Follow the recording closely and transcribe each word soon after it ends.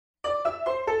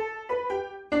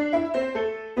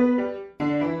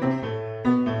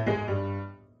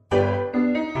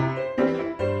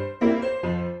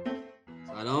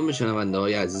به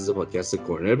شنونده‌های عزیز پادکست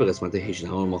کورنر. به قسمت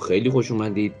 18 ما خیلی خوش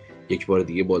اومدید. یک بار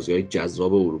دیگه بازی‌های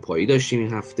جذاب اروپایی داشتیم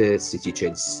این هفته، سیتی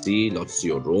چلسی،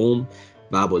 لاتزیو روم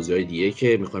و بازی‌های دیگه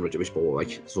که می‌خوایم راجبش با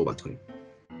بابک صحبت کنیم.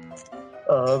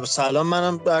 سلام،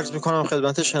 منم عرض می‌کنم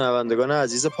خدمت شنوندگان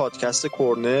عزیز پادکست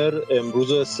کورنر.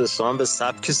 امروز استثنا به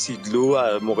سبک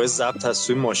سیدلو موقع ضبط از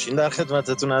توی ماشین در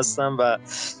خدمتتون هستم و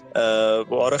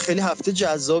آره خیلی هفته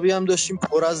جذابی هم داشتیم،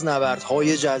 پر از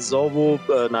نبردهای جذاب و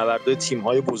نبردهای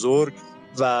تیم‌های بزرگ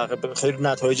و خیلی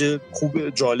نتایج خوب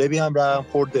جالبی هم رقم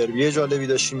خورد. دربی جالبی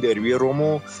داشتیم، دربی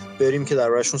رومو بریم که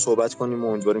درباره‌شون صحبت کنیم و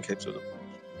امیدواریم که اپیزود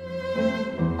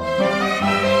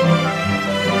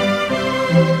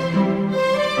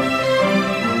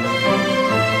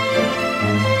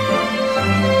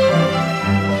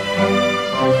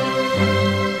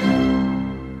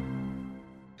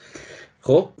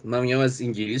خب من میگم از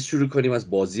انگلیس شروع کنیم، از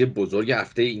بازی بزرگ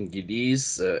هفته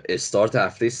انگلیس. استارت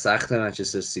هفته سخت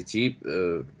منچسترسیتی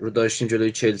رو داشتیم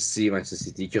جلوی چلسی.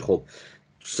 منچسترسیتی که خب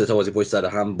 3 تا بازی پشت سر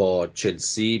هم با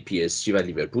چلسی، پی اس جی و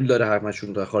لیورپول داره،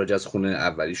 همشون تا خارج از خونه.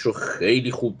 اولیش رو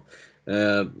خیلی خوب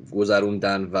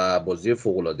گذروندن و بازی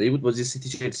فوق العاده ای بود بازی سیتی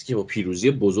چلسی که با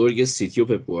پیروزی بزرگ سیتی و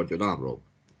پپ گواردیولا همراه بود.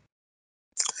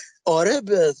 آره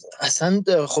اصلا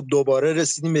خب دوباره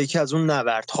رسیدیم به یکی از اون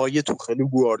نبردهای توخل و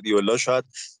گواردیولا. شاید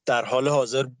در حال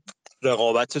حاضر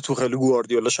رقابت توخل و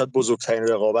گواردیولا شاید بزرگترین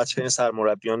رقابت بین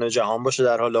سرمربیان جهان باشه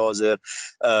در حال حاضر.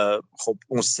 خب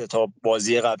اون 3 تا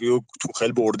بازی قبلی رو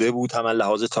توخل برده بود، هم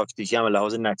لحاظ تاکتیکی هم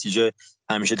لحاظ نتیجه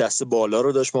همیشه دست بالا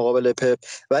رو داشت مقابل پپ،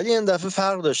 ولی این دفعه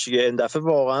فرق داشت دیگه. این دفعه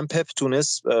واقعا پپ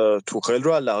تونست توخل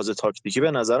رو از لحاظ تاکتیکی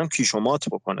به نظرم کیش و مات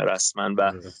بکنه رسما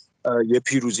و یه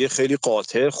پیروزی خیلی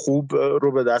قاطع خوب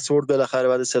رو به دست آورد بالاخره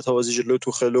بعد 3 تا بازی جلوی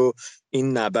توخل. و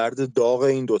این نبرد داغ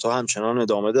این دوتا همچنان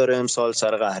ادامه داره. امسال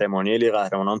سر قهرمانی لیگ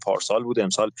قهرمانان پارسال بود،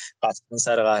 امسال قطعا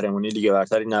سر قهرمانی لیگ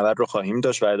برتر این نبرد رو خواهیم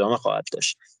داشت و ادامه خواهد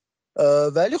داشت.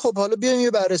 ولی خب حالا بیایم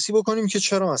یه بررسی بکنیم که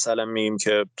چرا مثلا میگیم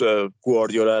که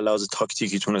گواردیولا لحاظ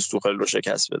تاکتیکی تونست توخل رو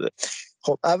شکست بده.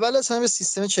 خب اول از همه به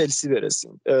سیستم چلسی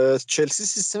برسیم. چلسی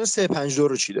سیستم 352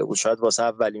 رو چیده بود. شاید واسه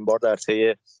اولین بار در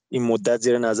طی این مدت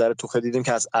زیر نظر توخل دیدیم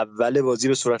که از اول بازی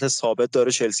به صورت ثابت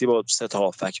داره چلسی با 3 تا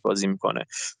هافک بازی میکنه.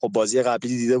 خب بازی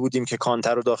قبلی دیده بودیم که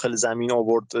کانتر رو داخل زمین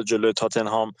آورد جلوی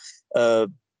تاتنهام،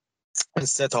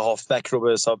 3 تا هافبک رو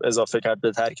به حساب اضافه کرد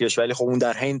به ترکیبش، ولی خب اون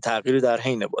در حین تغییر در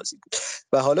حین بازی بود.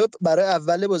 و حالا برای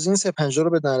اول بازی این 3-5 رو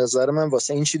به نظر من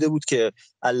واسه این چیده بود که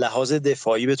از لحاظ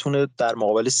دفاعی بتونه در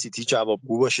مقابل سیتی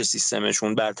جوابگو باشه،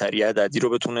 سیستمشون برتری عددی رو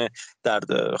بتونه در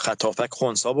خط هافک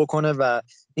خنثی بکنه. و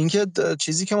اینکه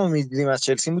چیزی که ما می‌دیدیم از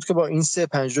چلسی بود که با این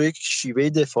 3-5 یک شیوه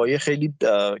دفاعی خیلی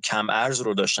کم ارز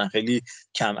رو داشتن، خیلی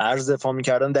کم ارز دفاع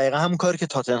می‌کردن. دقیقاً همون کاری که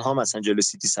تاتنهام مثلا جلوی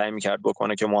سیتی سعی می‌کرد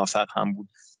بکنه که موفق هم بود،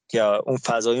 که اون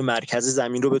فضای مرکز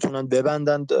زمین رو بتونن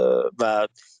ببندن و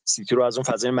سیتی رو از اون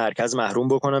فضای مرکز محروم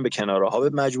بکنن، به کناره‌ها به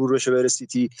مجبور بشه بره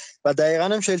سیتی. و دقیقاً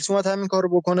هم چلسی اومد همین کارو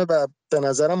بکنه و به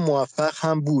نظرم موفق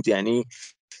هم بود. یعنی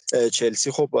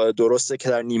چلسی خب درسته که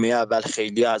در نیمه اول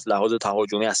خیلی از لحاظ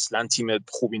تهاجمی اصلا تیم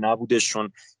خوبی نبودش،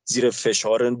 چون زیر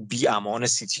فشار بی امان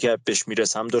سیتی که بهش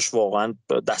میرسم داشت واقعا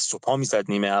دست و پا میزد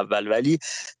نیمه اول، ولی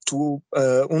تو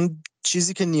اون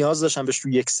چیزی که نیاز داشتن بهش، تو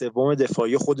 1/3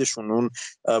 دفاعی خودشون، اون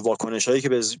واکنشایی که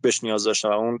بهش نیاز داشتن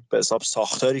و اون به حساب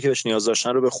ساختاری که بهش نیاز داشتن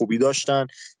رو به خوبی داشتن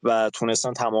و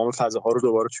تونستن تمام فضاها رو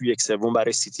دوباره تو 1/3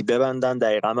 برای سیتی ببندن.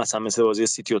 دقیقاً مثل بازی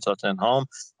سیتی و تاتنهام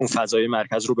اون فضای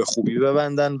مرکز رو به خوبی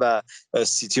ببندن و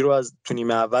سیتی رو از تو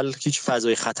نیمه اول هیچ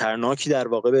فضای خطرناکی در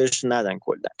واقع بهش ندن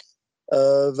کلا.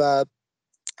 و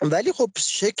ولی خب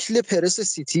شکل پرس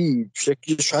سیتی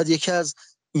شاید یکی از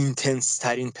اینتنس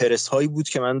ترین پرس هایی بود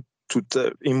که من تو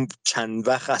این چند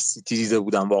وقت از سیتی دیده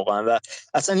بودم واقعا. و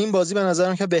اصلا این بازی به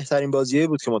نظرم که بهترین بازیه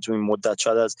بود که ما تو این مدت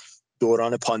شاید از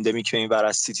دوران پاندمیک که این ور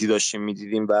از سیتی داشتیم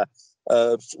میدیدیم. و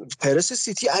پرس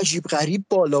سیتی عجیب غریب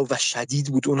بالا و شدید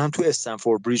بود، اون هم تو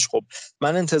استنفورد بریج. خب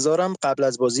من انتظارم قبل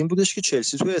از بازی این بودش که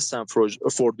چلسی تو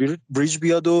استنفورد بریج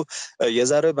بیاد و یه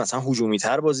ذره مثلا هجومی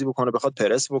تر بازی بکنه، بخواد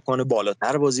پرس بکنه،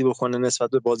 بالاتر بازی بکنه نسبت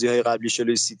به بازی‌های قبلی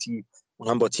جلوی سیتی،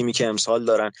 اونم با تیمی که امسال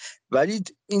دارن. ولی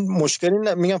این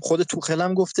مشکلی میگم خود توخل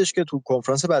هم گفتش که تو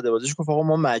کنفرانس بعد بازیش گفت آقا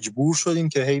ما مجبور شدیم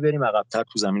که هی بریم عقب‌تر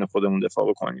تو زمین خودمون دفاع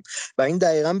بکنیم و این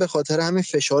دقیقاً به خاطر همین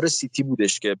فشار سیتی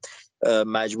بودش که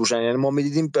مجبور شدن. یعنی ما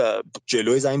می‌دیدیم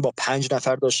جلوی زمین با 5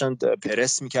 نفر داشتن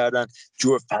پرس می‌کردن،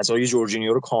 فضای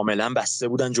جورجینیو رو کاملا بسته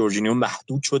بودن، جورجینیو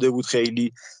محدود شده بود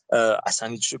خیلی اصلا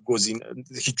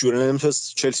هیچ جوره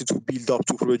نمیتونست چلسی تو بیلد اپ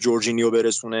توپ رو به جورجینیو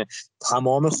برسونه.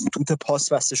 تمام خطوط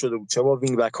پاس بسته شده بود، چه با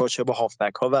وینگ بک ها چه با هاف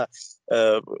بک ها، و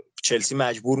چلسی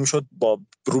مجبور میشد با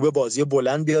رو به بازی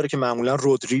بلند بیاره که معمولا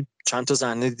رودری چند تا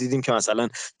صحنه دیدیم که مثلا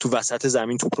تو وسط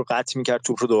زمین توپ رو قطع میکرد،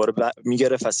 توپ رو دوباره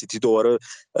میگرفت و سیتی دوباره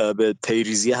به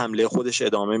پیریزی حمله خودش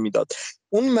ادامه میداد.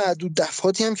 اون معدود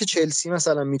دفعاتی هم که چلسی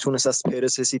مثلا میتونست از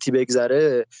پرس سیتی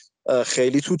بگذره،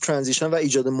 خیلی تو ترانزیشن و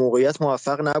ایجاد موقعیت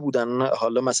موفق نبودن.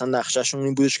 حالا مثلا نقشهشون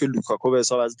این بودش که لوکاکو به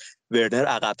حساب از ورنر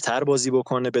عقب‌تر بازی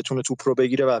بکنه، بتونه توپ رو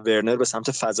بگیره و ورنر به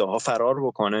سمت فضاها فرار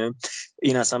بکنه.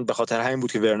 این اصلا به خاطر همین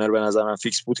بود که ورنر به نظر من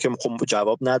فیکس بود که خب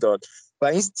جواب نداد و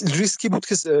این ریسکی بود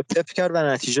که پپ کرد و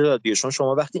نتیجه داد دیگه. چون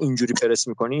شما وقتی اینجوری پرس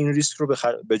میکنی این ریسک رو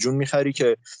به جون میخری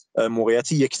که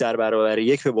موقعیت 1 در برابر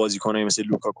 1 به بازیکنایی مثل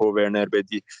لوکاکو و ورنر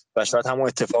بدی و شاید همون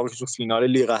اتفاقی که تو فینال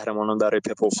لیگ قهرمانان برای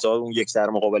پپ افتاد، اون 1 در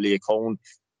مقابل 1 ها، اون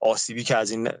آسیبی که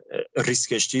از این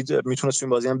ریسکش دید میتونه تو این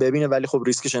بازی هم ببینه. ولی خب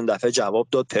ریسکش این دفعه جواب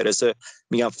داد. پرس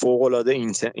میگم فوق العاده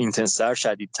اینتنس‌تر،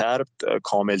 شدیدتر،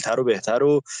 کاملتر و بهتر،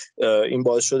 و این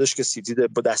باعث شدش که سیتی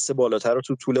با دست بالاتر رو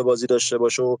تو طول بازی داشته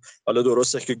باشه. و حالا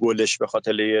درسته که گلش به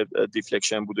خاطر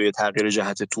دیفلکشن بود و یه تغییر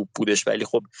جهت توپ بودش، ولی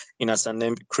خب این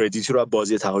اصلا کردیتی رو از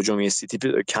بازی تهاجمی سیتی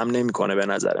کم نمیکنه به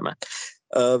نظر من.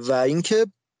 و اینکه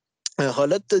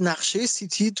حالا نقشه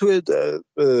سیتی تو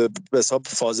به حساب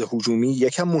فاز هجومی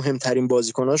یکم مهمترین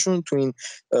بازیکناشون تو این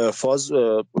فاز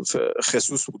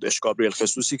خصوص بودش، گابریل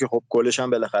خصوصی که خب گلش هم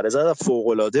بالاخره زد و فوق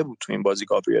العاده بود تو این بازی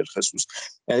گابریل خصوص.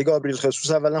 یعنی گابریل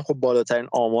خصوص اولا خب بالاترین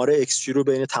آمار ایکس جی رو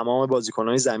بین تمام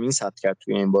بازیکنان زمین ثبت کرد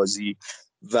توی این بازی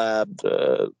و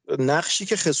نقشی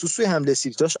که خصوص توی حمله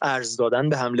سیتی داشت ارز دادن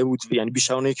به حمله بود. یعنی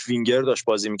بیشتر اون یک وینگر داشت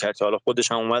بازی می‌کرد که حالا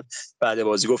خودش هم اومد بعد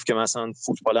بازی گفت که مثلا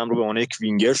فوتبالم رو به عنوان یک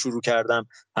وینگر شروع کردم،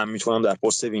 هم میتونم در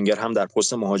پست وینگر هم در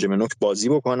پست مهاجم نوک بازی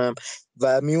بکنم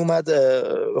و می اومد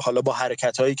حالا با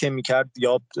حرکتایی که میکرد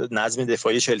یا نظم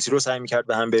دفاعی چلسی رو سعی میکرد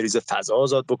به هم بریزه، فضا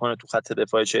آزاد بکنه تو خط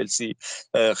دفاع چلسی،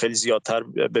 خیلی زیادتر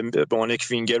به عنوان یک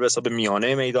وینگر به حساب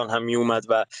میانه میدان هم می اومد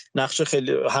و نقش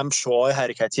خیلی هم شعاع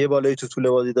حرکتی بالایی تو طول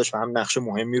بازی داشت و هم نقش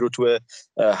مهمی رو تو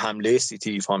حمله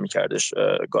سیتی ایفا میکردش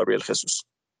گابریل خصوص.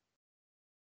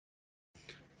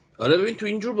 آره ببین تو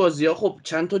اینجور بازی‌ها خب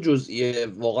چند تا جزئیه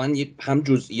واقعا هم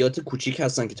جزئیات کوچیک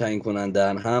هستن که تعیین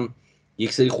کنندن، هم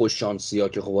یک سری خوش شانسی‌ها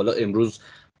که خب حالا امروز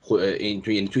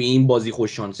یعنی تو این بازی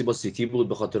خوش شانسی با سیتی بود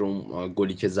به خاطر اون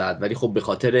گلی که زد، ولی خب به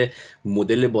خاطر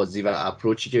مدل بازی و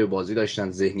اپروچی که به بازی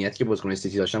داشتن، ذهنیتی که بازیکن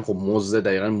سیتی داشتن، خب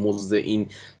مزد این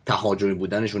تهاجمی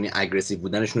بودنشون، این اگریسیو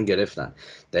بودنشون گرفتن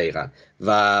دقیقاً.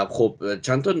 و خب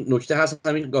چند تا نکته هست.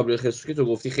 همین گابریل خصوصی که تو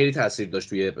گفتی خیلی تاثیر داشت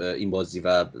توی این بازی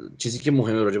و چیزی که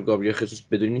مهمه راجع به گابریل خصوص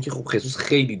بدونین این که خب خصوص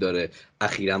خیلی داره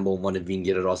اخیراً به عنوان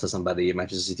وینگر راست اصلا برای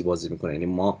منچستر سیتی بازی میکنه. یعنی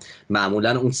ما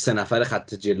معمولا اون 3 نفر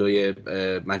خط جلوی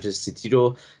منچستر سیتی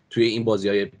رو توی این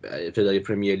بازی‌های ابتدایی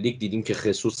پرمیر لیگ دیدیم که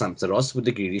خصوص سمت راست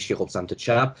بوده، گریلیش که خب سمت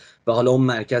چپ، و حالا اون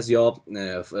مرکز یا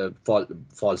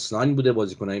فالس لاین بوده،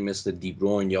 بازیکنایی مثل دی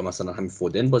بروین یا مثلا همین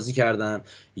فودن بازی کردن،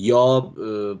 یا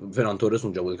فران تورس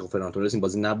اونجا بود که فران تورس این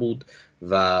بازی نبود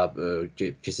و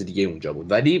کسی دیگه اونجا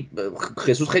بود. ولی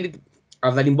خصوص خیلی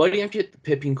اولین باری هم که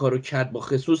پپین کارو کرد با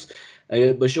خصوص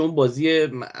باشه اون بازی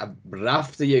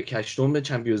رفت 1/8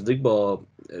 چمپیونز لیگ با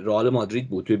رئال مادرید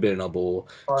بود توی برنابو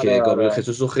که گابریل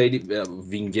خصوص رو خیلی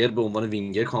وینگر به عنوان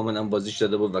وینگر کاملا بازیش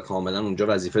داده بود و کاملا اونجا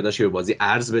وظیفه داشت که به بازی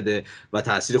ارز بده و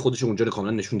تاثیر خودش رو اونجا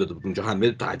کاملا نشون داده بود. اونجا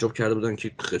همه تعجب کرده بودن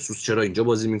که خصوص چرا اینجا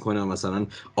بازی میکنه، مثلا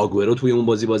آگورو توی اون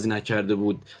بازی نکرده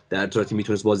بود در صورتی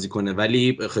میتونست بازی کنه،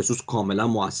 ولی خصوص کاملا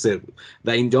موثر بود. و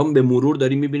اینجا به مرور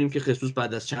داریم میبینیم که خصوص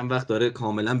بعد از چند وقت داره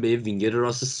کاملا به وینگر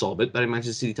راست ثابت برای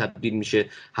منچستر سیتی تبدیل میشه.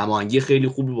 هماهنگی خیلی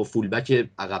خوبی با فول بک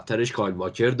عقب‌ترش کایل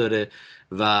واکر داره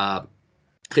و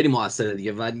خیلی موثره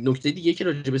دیگه. و نکته دیگه که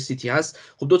راجع به سیتی هست،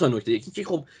 خب 2 تا نکته. یکی که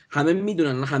خب همه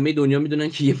میدونن، همه دنیا میدونن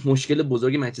که یه مشکل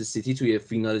بزرگ منچستر سیتی توی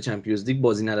فینال چمپیونز لیگ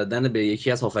بازی ندادن به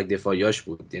یکی از هافک دفاعیاش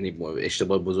بود. یعنی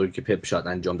اشتباه بزرگی که پپ شاد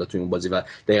انجام داد توی اون بازی و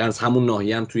دقیقاً از همون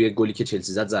ناحیه هم توی گلی که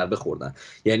چلسی زد ضربه خوردن.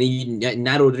 یعنی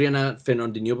نه رودری نه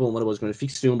فرناندینیو به عنوان بازیکن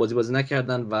فیکس توی اون بازی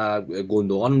نکردن و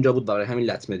گوندوغان اونجا بود، برای همین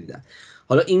لطمه دیدن.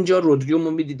 حالا اینجا رودریو ما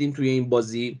می‌دیدیم توی این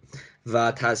بازی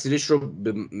و تاثیرش رو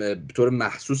به طور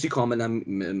محسوسی کاملا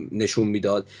نشون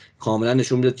میداد.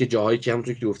 که جاهایی که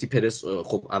همونطور که گفتی پرس،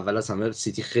 خب اول از همه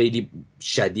سیتی خیلی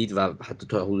شدید و حتی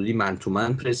تا حدودی من تو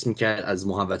من پرس میکرد از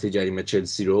محوطه جریمه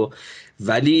چلسی رو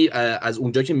ولی از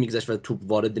اونجا که میگذشت و توپ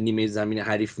وارد نیمه زمین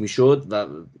حریف میشد و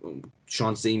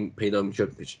شانس این پیدا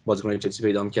میشد بازیکنان چلسی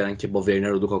پیدا میکردن که با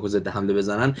ورنر و لوکاکو ضد حمله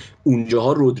بزنن،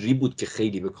 اونجاها رودری بود که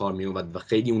خیلی به کار میومد و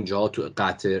خیلی اونجاها تو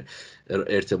قطع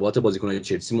ارتباط بازیکنان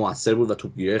چلسی موثر بود و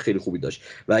توپگیری خیلی خوبی داشت.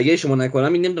 و اگه شما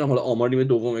نکنم این نمیدونم حالا آمار نیمه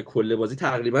دوم کل بازی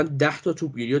تقریبا 10 تا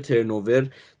توپگیری و ترنوور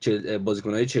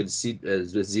بازیکنان چلسی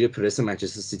زیر پرس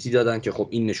منچستر سیتی دادن که خب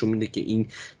این نشون میده که این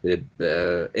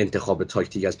انتخاب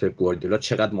تاکتیک از پپ گواردیولا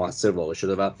چقدر موثر واقع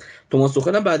شده. و توماس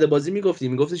توخل هم بعد بازی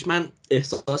میگفتش من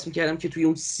احساس میکردم که توی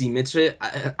اون 30 متر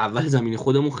اول زمین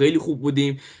خودمون خیلی خوب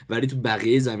بودیم ولی تو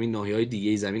بقیه زمین ناحیه‌های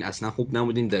دیگه زمین اصلا خوب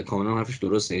نبودیم. کاملا حرفش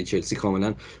درسته، چلسی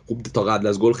کاملا خوب تا قبل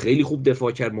از گل خیلی خوب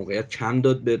دفاع کرد، موقعیت کم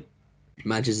داد به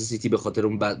منچستر سیتی به خاطر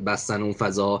اون بستن اون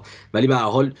فضا، ولی به هر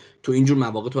حال تو اینجور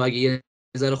مواقع تو اگه یه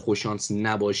ذره خوششانس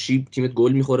نباشی تیمت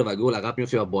گل میخوره و گل عقب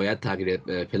میفته و باید تغییر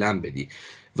پلن بدی.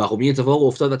 و خب این اتفاق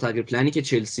افتاد و تغییر پلنی که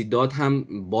چلسی داد هم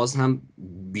باز هم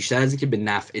بیشتر از اینکه به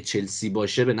نفع چلسی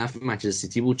باشه به نفع منچستر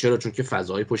سیتی بود. چرا؟ چون که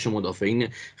فضاهای پشت مدافعین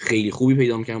خیلی خوبی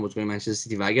پیدا می‌کردن بازیکن منچستر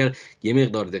سیتی و اگر یه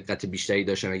مقدار دقت بیشتری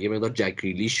داشتن، اگه یه مقدار جک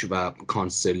ریلیش و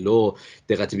کانسلو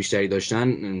دقت بیشتری داشتن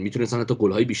میتونستن حتی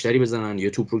گل‌های بیشتری بزنن. یه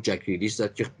توپ رو جک ریلیش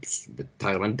زد که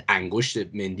تقریبا انگشت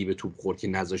مندی به توپ خورد که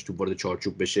نذاشت توپ وارد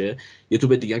چارچوب بشه. یه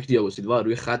توپ دیگه که دیاگو سیلوا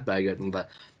روی خط برگردون. و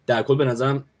در کل به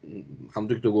نظرم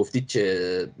همونطور که تو گفتی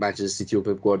که منچستر سیتی و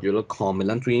پپ گواردیولا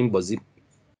کاملا توی این بازی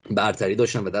برتری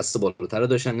داشتن و دست بالاتر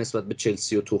داشتن نسبت به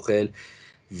چلسی و توخل.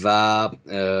 و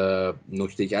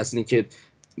نکته که اصل اینه که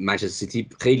منچستر سیتی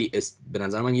خیلی به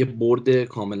نظر من یه برد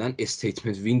کاملا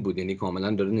استیتمنت وین بود، یعنی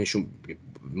کاملا داره نشون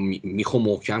میخو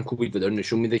محکم کوبید و داره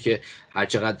نشون میده که هر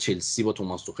چقدر چلسی با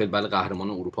توماس توخل بله قهرمان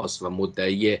اروپا است و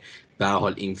مدعی به هر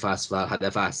حال این فصل و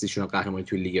هدف اصلیشون قهرمانی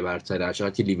توی لیگ برتر، هر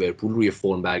چقدر که لیورپول روی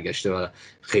فرم برگشته و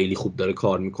خیلی خوب داره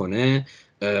کار میکنه،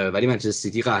 ولی منچستر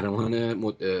سیتی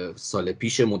قهرمان سال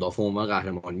پیش مدافع عنوان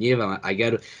قهرمانیه و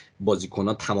اگر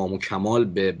بازیکن‌ها تمام و کمال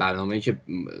به برنامه‌ای که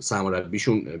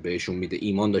سرمربیشون بهشون میده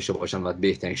ایمان داشته باشن و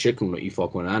بهترین شکل اون رو ایفا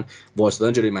کنن،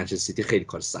 واسطادن جلوی منچستر سیتی خیلی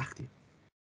کار سختیه.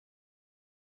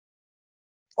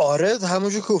 آره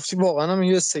همونجور که گفتی واقعا هم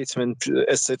یه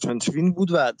استیتمنت وین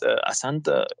بود و اصلا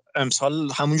امسال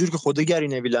همونجور که خود گری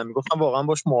نویل میگفت من واقعا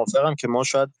باش موافقم که ما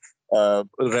شاید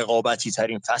رقابتی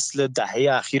ترین فصل دهه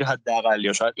اخیر حداقل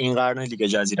یا شاید این قرن لیگ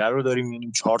جزیره رو داریم.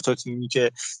 می‌بینیم 4 تا تیمی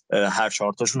که هر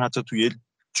 4 تاشون حتی توی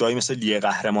جایی مثل لیگ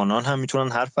قهرمانان هم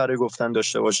میتونن حرف برای گفتن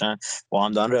داشته باشن، با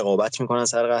هم دارن رقابت میکنن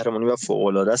سر قهرمانی و فوق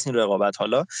العاده است این رقابت.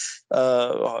 حالا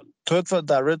تو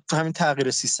در مورد همین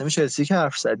تغییر سیستم چلسی که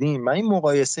حرف زدیم، من این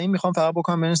مقایسه میخوام فقط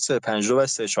بکنم بین 3-5-2 و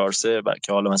 3-4-3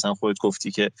 که حالا مثلا خودت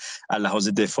گفتی که لحاظ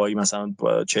دفاعی مثلا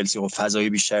چلسی و فضای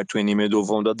بیشتر توی نیمه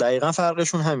دوم داد، دقیقاً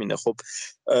فرقشون همینه. خب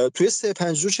توی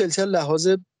 3-5-2 چلسی لحاظ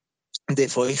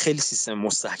دفاعی خیلی سیستم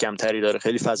مستحکم تری داره،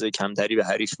 خیلی فضای کمتری به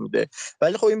حریف میده،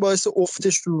 ولی خب این باعث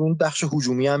افتش تو اون بخش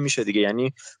هجومی هم میشه دیگه.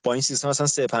 یعنی با این سیستم مثلا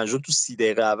 3-5-2 تو 30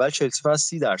 دقیقه اول چلسی فقط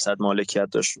 30% مالکیت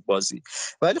داشت تو بازی،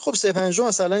 ولی خب 3-5-2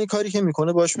 مثلا این کاری که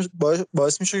میکنه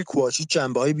باعث میشه که کوواچیچ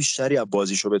جنبه‌های بیشتری از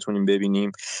بازیشو بتونیم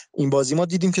ببینیم. این بازی ما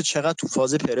دیدیم که چقدر تو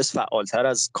فاز پرس فعالتر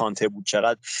از کانته بود،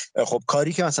 چقدر خب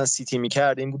کاری که مثلا سیتی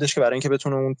میکرد این بودش که برای اینکه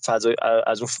بتونه اون فضای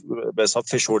از اون به حساب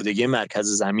فشردگی مرکز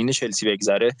زمین چلسی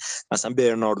بگذره مثلا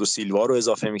برناردو سیلوا رو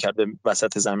اضافه می‌کرد به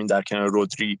وسط زمین در کنار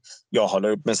رودری، یا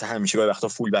حالا مثلا همیشه گاهی وقتا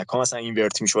فول بک ها مثلا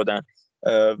اینورت می‌شدن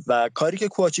و کاری که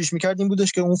کوواچیچ می‌کرد این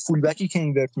بودش که اون فول بکی که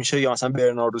اینورت میشه یا مثلا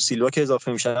برناردو سیلوا که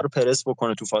اضافه میشه رو پرس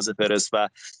بکنه تو فاز پرس و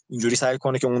اینجوری سعی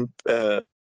کنه که اون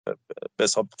به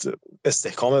حساب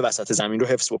استحکام وسط زمین رو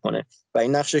حفظ بکنه. و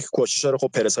این نقشه که کوواچیچ داره خب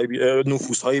پرس‌های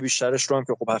نفوذهای بیشترش رو هم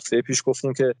که خب هفته پیش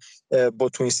گفتیم که با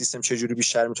تو این سیستم چه جوری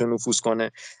بیشتر میتونه نفوذ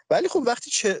کنه. ولی خب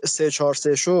وقتی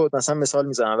 3-4-3 شد، مثلا مثال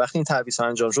میزنم وقتی این تعویض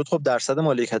انجام شد خب درصد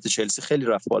مالکیت چلسی خیلی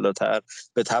رفت بالاتر.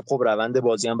 به تبع خب روند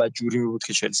بازی هم بعد جوری بود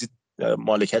که چلسی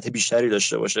مالکیت بیشتری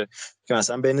داشته باشه که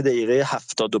مثلا بین دقیقه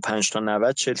 75 تا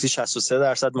 90 چلسی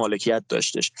 63% مالکیت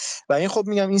داشتش و این خب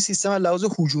میگم این سیستم از لحاظ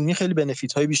هجومی خیلی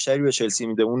بنفیت های بیشتری به چلسی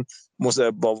میده. اون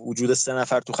با وجود 3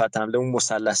 نفر تو خط حمله اون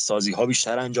مثلث سازی ها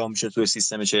بیشتر انجام میشه تو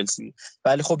سیستم چلسی،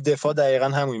 ولی خب دفاع دقیقاً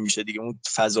همین میشه دیگه. اون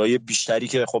فضای بیشتری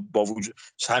که خب با وجود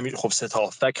همین خب 3 تا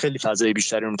هافبک خیلی فضای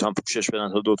بیشتری رو میتونن پوشش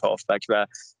بدن تا 2 تا هافبک و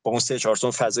با اون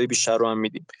 3-4 فضای بیشتر رو هم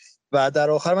میدیم. و در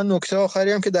آخر من نکته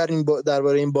آخری هم که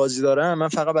درباره این بازی دارم، من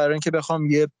فقط برای اینکه بخوام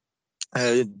یه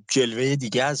جلوه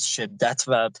دیگه از شدت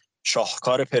و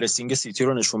شاهکار پرسینگ سیتی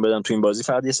رو نشون بدم تو این بازی،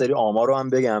 فقط یه سری آمار رو هم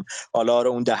بگم. حالا آره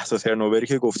اون 10 تا ترنووری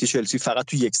که گفتی چلسی فقط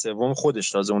تو 1/3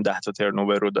 خودش تازه اون 10 تا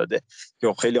ترنوور رو داده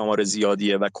که خیلی آمار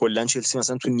زیادیه و کلا چلسی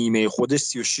مثلا تو نیمه خودش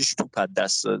 36 توپ از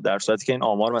دست داد، در صورتی که این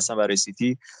آمار مثلا برای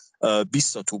سیتی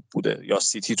 20 تا توپ بوده، یا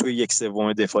سیتی توی یک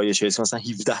سوم دفاعی چلسی مثلا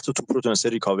 17 تا توپ رو تونسته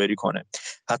ریکاوری کنه.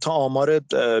 حتی آمار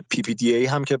پی پی دی ای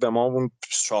هم که به ما اون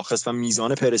شاخص و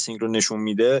میزان پرسینگ رو نشون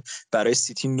میده، برای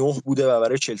سیتی 9 بوده و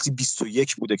برای چلسی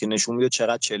 21 بوده، که نشون میده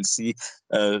چقدر چلسی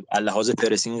لحاظ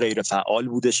پرسینگ غیر فعال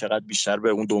بوده، چقدر بیشتر به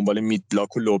اون دنبال مید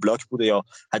بلاک و لو بلاک بوده، یا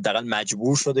حداقل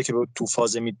مجبور شده که تو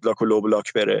فاز مید بلاک و لو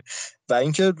بلاک بره. و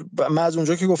اینکه من از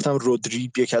اونجا که گفتم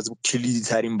رودری یکی از کلیدی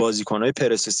ترین بازیکن‌های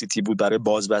پرس سیتی بود برای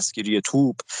بازبسگیری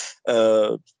توپ،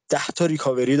 10 تا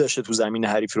ریکاوری داشته تو زمین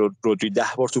حریف. رودری 10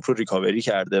 بار توپ رو ریکاوری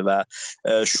کرده و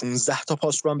 16 تا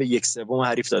پاس رو هم به یک سوم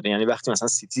حریف داده. یعنی وقتی مثلا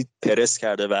سیتی پرس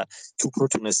کرده و توپ رو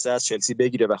تونسته از چلسی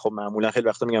بگیره، و خب معمولا خیلی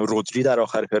وقتا میگم رودری در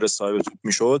آخر پرس صاحب توپ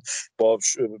میشد، با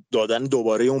دادن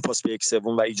دوباره اون پاس به یک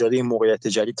سوم و ایجاد این موقعیت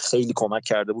جدید خیلی کمک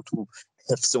کرده بود تو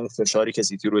حفظ اون فشاری که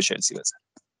سیتی روی چلسی بزنه.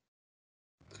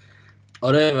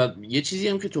 آره، و یه چیزی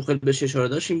هم که توخیل بهش اشاره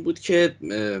داشت این بود که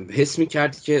حس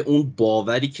می‌کرد که اون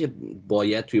باوری که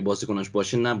باید توی بازیکناش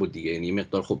باشه نبود دیگه. یعنی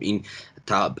مقدار خب این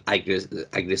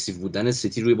اگریسیو بودن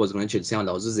سیتی روی بازیکنان چلسی هم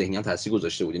لحاظ ذهنی هم تاثیر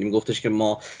گذاشته بود. یعنی میگفتش که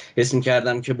ما حس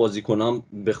می‌کردم که بازیکنان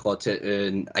به خاطر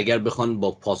اگر بخوان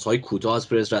با پاس‌های کوتاه از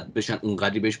پرس رد بشن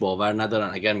اونقدری بهش باور ندارن،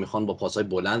 اگر میخوان با پاس‌های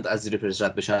بلند از زیر پرس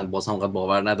رد بشن باز هم اونقدر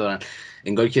باور ندارن.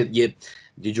 انگار که یه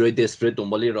جوری دسپرت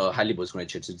دنبال راه حلی بازیکن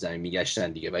چلسی زمین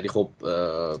میگشتن دیگه، ولی خب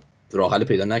راه حل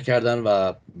پیدا نکردن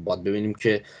و باید ببینیم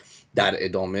که در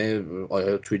ادامه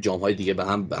آیا توی جام‌های دیگه به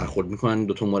هم برخورد میکنن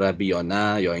دو تا مربی یا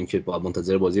نه، یا اینکه باید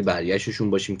منتظر بازی برگشتشون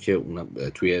باشیم که اون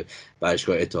توی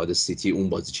ورزشگاه اتحاد سیتی اون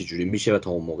بازی چجوری میشه و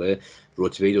تا اون موقع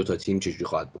رتبه دو تا تیم چجوری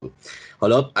خواهد بود.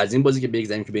 حالا از این بازی که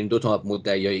بگذاریم که بین دو تا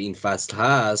مدعیای این فصل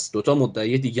هست، دو تا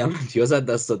مدعی دیگه هم امتیاز از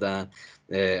دست دادن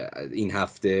این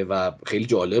هفته و خیلی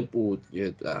جالب بود.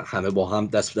 همه با هم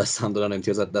دست به دست هم دارن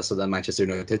امتیاز از دست دادن. منچستر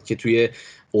یونایتد که توی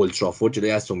اولترافورد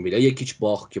جلوی استون ویلا یکیچ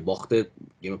باخت که باخت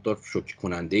یه مقدار شوکه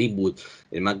کننده ای بود.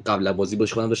 من قبل از بازی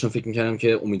باش خودم داشتم فکر می‌کردم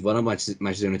که امیدوارم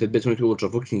منچستر یونایتد بتونه توی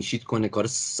اولترافورد کلین شیت کنه. کار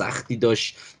سختی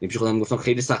داشت. پیش خودم گفتم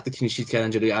خیلی سخته کلین شیت کردن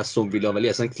جلوی استون ویلا، ولی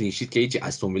اصلا کلین شیت که هیچ،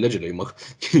 استون ویلا جلوی ما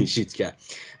کلین شیت کرد.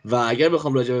 و اگر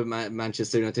بخوام راجع به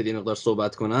منچستر یونایتد یه مقدار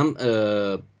صحبت کنم،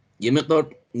 یه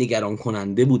مقدار نگران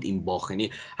کننده بود این باخت.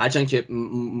 یعنی هرچند که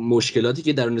مشکلاتی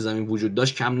که درون زمین وجود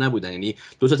داشت کم نبودن. یعنی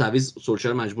دو تا تعویض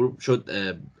سولشر مجبور شد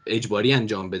اجباری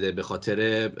انجام بده به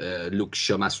خاطر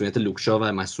لوکشا، مسئولیت لوکشا و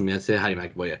مسئولیت هری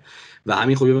مگوایر، و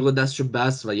همین خب یه مقدار دستشو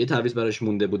بس و یه تعویض براش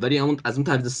مونده بود. ولی از اون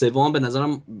تعویض سوم به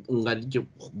نظرم اونقدری که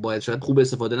باید شاید خوب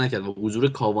استفاده نکرد و حضور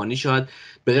کاوانی شاید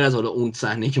به غیر از حالا اون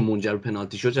صحنه که منجر به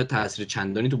پنالتی شد شاید تاثیر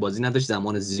چندانی تو بازی نداشت.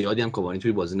 زمان زیادی هم کاوانی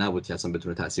توی بازی نبود که اصلا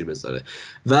بتونه تاثیر بذاره.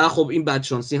 و خب این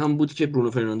بدشانسی هم بود که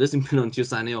برونو فرناندز این پنالتی و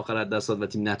صحنه آخر از دست داد و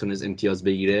تیم نتونست امتیاز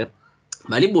بگیره.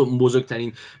 ولی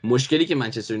بزرگترین مشکلی که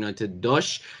منچستر یونایتد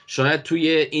داشت شاید توی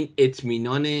این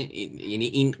اطمینان، یعنی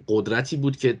این قدرتی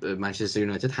بود که منچستر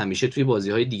یونایتد همیشه توی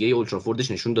بازی‌های دیگه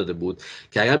اولترافوردش نشون داده بود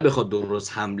که اگر بخواد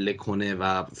درست حمله کنه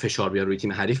و فشار بیاره روی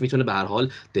تیم حریف میتونه به هر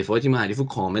حال دفاع تیم حریف رو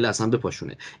کامل اصلا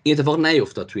بپاشونه. این اتفاق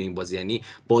نیفتاد توی این بازی. یعنی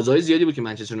بازی‌های زیادی بود که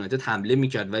منچستر یونایتد حمله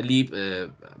میکرد ولی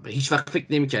هیچ وقت فکر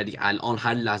نمی‌کردی الان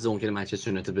هر لحظه ممکنه منچستر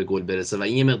یونایتد به گل برسه و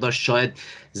این یه مقدار شاید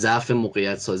ضعف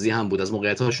موقعیت سازی هم بود. از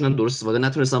موقعیت‌هاشون هم درست استفاده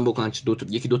نتونستن بکنن.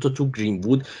 یکی دو تا تو گرین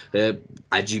وود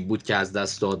عجیب بود که از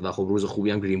دست داد و خب روز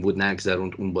خوبی هم گرین وود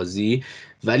نگذروند اون بازی.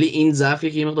 ولی این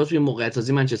ضعفی که یه مقدار توی موقعیت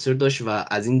سازی منچستر داشت و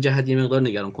از این جهت یه مقدار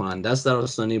نگران کننده است در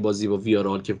آستانه بازی با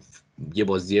ویارال که یه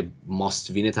بازی ماست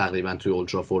وین تقریبا توی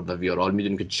اولترافورد و ویارال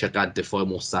میدونیم که چقدر دفاع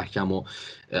مستحکم و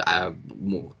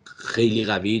خیلی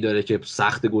قوی داره که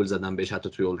سخت گل زدن بهش حتی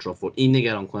توی اولترافورد. این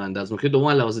نگران کننده است. نکته دوم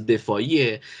لحاظ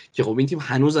دفاعیه که خب این تیم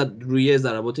هنوز روی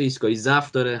ضربات ایستگاهی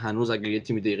ضعف داره. هنوز اگه یه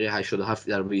تیم دقیقه 87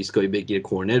 ضربه ایستگاهی بگیره،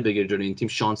 کورنر بگیره جلوی این تیم،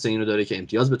 شانس اینو داره که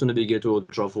امتیاز بتونه بگیره توی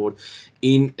اولترافورد.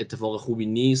 این اتفاق خوبی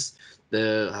نیست.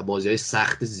 بازی‌های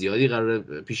سخت زیادی قرار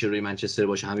پیش روی منچستر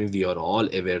باشه، همین ویارال،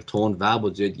 اورتون و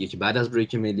بازی دیگه که بعد از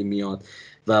بریک ملی میاد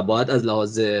و باید از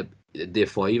لحاظ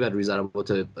دفاعی و روی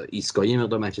ضربات ایستگاهی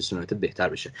مقدار منچستر یونایتد بهتر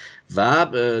بشه. و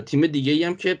تیم دیگه ای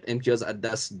هم که امتیاز از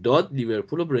دست داد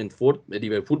لیورپول و برنتفورد.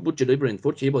 لیورپول بود جلوی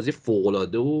برنتفورد که یه بازی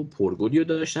فوق‌العاده و پرگلی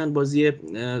داشتن، بازی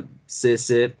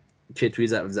 3-3 که توی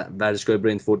ورزشگاه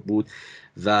برنتفورد بود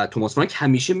و توماس فرانک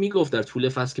همیشه میگفت در طول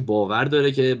فصل که باور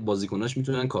داره که بازیکناش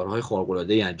میتونن کارهای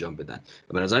خارق‌العاده‌ای انجام بدن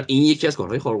و به نظر این یکی از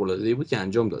کارهای خارق‌العاده‌ای بود که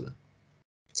انجام دادن.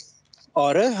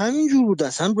 آره همینجور بود.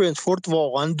 اصلا برنتفورد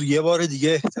واقعا یه بار دیگه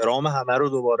احترام همه رو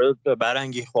دوباره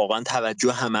برانگیخت، واقعا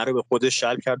توجه همه رو به خودش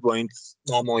جلب کرد با این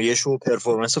نمایش و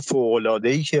پرفورمنس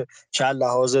فوق‌العاده‌ای که چه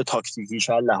لحاظ تاکتیکی،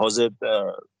 چه لحاظ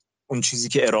اون چیزی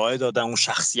که ارائه دادن، اون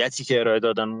شخصیتی که ارائه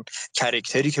دادن، اون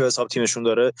کاراکتری که به حساب تیمشون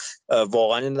داره.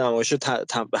 واقعا این نمایش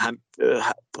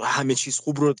همه چیز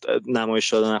خوب رو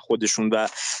نمایش دادن خودشون. و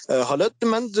حالا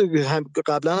من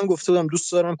قبلا هم گفته بودم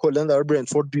دوست دارم کلا در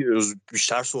برنتفورد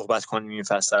بیشتر صحبت کنیم این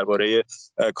فصل درباره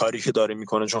کاری که داره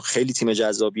میکنه، چون خیلی تیم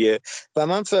جذابیه. و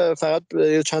من فقط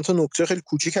چند تا نکته خیلی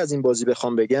کوچیک از این بازی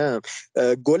بخوام بگم.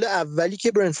 گل اولی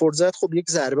که برنتفورد زد خب یک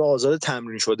ضربه آزاد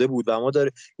تمرین شده بود و ما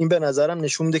داره این به نظرم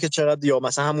نشون میده که چقدر، یا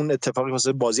مثلا همون اتفاقی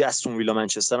واسه بازی استون ویلا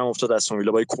منچستر هم افتاد، استون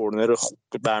ویلا با کورنر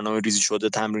برنامه ریزی شده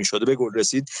تمرین شده به گل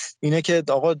رسید، اینه که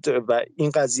آقا و این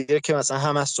قضیه که مثلا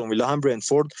هم استون ویلا هم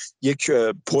برنتفورد یک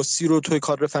پستی رو توی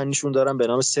کادر فنیشون دارن به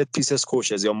نام ست پیسز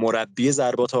کوچز یا مربی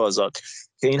ضربات آزاد،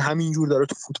 که این همینجور داره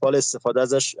تو فوتبال استفاده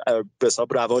ازش به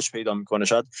حساب رواج پیدا میکنه.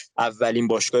 شاید اولین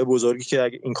باشگاه بزرگی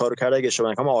که این کارو کرد اگه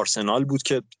اشتباه نکنم آرسنال بود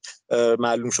که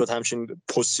معلوم شد همچین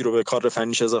پستی رو به کادر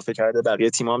فنیش اضافه کرده. بقیه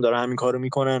تیم‌ها هم دارن همین کارو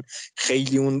میکنن.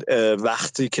 خیلی اون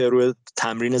وقتی که روی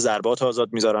تمرین ضربات آزاد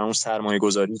میذارن، اون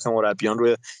سرمایه‌گذاری که مربیان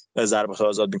روی ضربات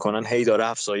آزاد میکنن هی داره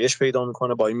افزایش پیدا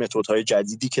میکنه با این متدهای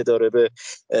جدیدی که داره به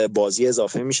بازی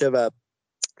اضافه میشه و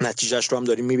نتیجهش رو هم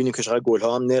داریم میبینیم که چقدر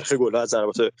گل‌ها هم نرخ گل‌ها از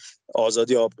ضربات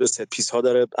آزاد یا ست پیس ها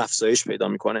داره افزایش پیدا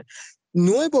میکنه.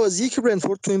 نوع بازی که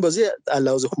برنتفورد تو این بازی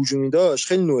علاوه هجومی داشت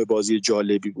خیلی نوع بازی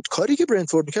جالبی بود. کاری که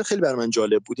برنتفورد میکرد خیلی برای من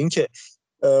جالب بود، این که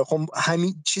خب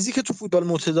همین چیزی که تو فوتبال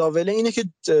متداوله اینه که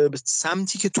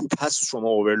سمتی که توپ هست شما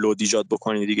اورلود ایجاد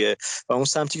بکنی دیگه، و اون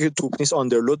سمتی که توپ نیست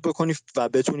آندرلود بکنی و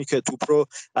بتونی که توپ رو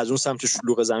از اون سمت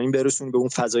شلوغ زمین برسونی به اون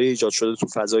فضای ایجاد شده تو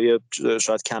فضای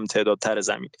شاید کم تعدادتر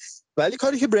زمین. ولی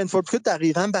کاری که برنتفورد کرد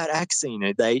دقیقاً برعکس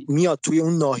اینه، میاد توی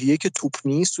اون ناحیه که توپ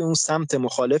نیست، توی اون سمت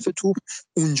مخالف توپ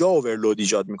اونجا اورلود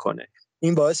ایجاد میکنه.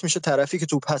 این باعث میشه طرفی که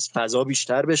توپ هست فضا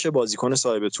بیشتر بشه، بازیکن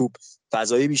صاحب توپ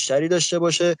فضای بیشتری داشته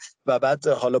باشه و بعد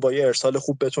حالا با یه ارسال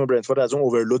خوب بتونه برنتفورد از اون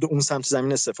اورلود اون سمت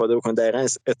زمین استفاده بکنه. دقیقاً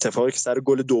اتفاقی که سر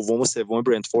گل دوم و سوم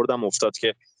برنتفورد هم افتاد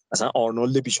که مثلا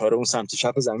آرنولد بیچاره اون سمت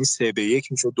چپ زمین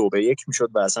 3-1 میشد 2-1 میشد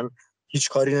و اصلا هیچ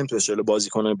کاری نمیتونست جلو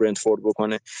بازیکن برنتفورد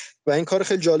بکنه. و این کار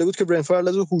خیلی جالب بود که برنتفورد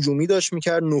از هجومی داشت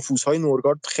میکرد. نفوذهای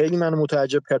نورگارد خیلی منو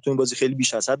متعجب کرد، تو این بازی خیلی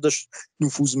بیش از حد داشت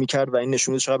نفوذ میکرد و این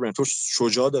نشون میده چقدر برنتفورد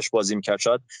شجاع داشت بازی میکرد.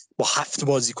 شاید با 7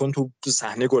 بازیکن تو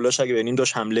صحنه گلاش اگه ببینیم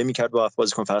داشت حمله میکرد، با 7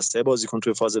 بازیکن فقط 3 بازیکن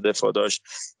توی فاز دفاع داشت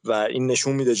و این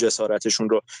نشون میده جسارتشون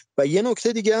رو. و یه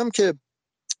نکته دیگه هم که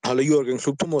حالا یورگن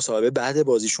کلوپ تو مصاحبه بعد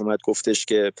بازیش اومد گفتش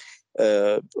که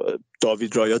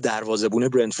داوید رایا دروازه‌بون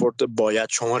برنتفورد باید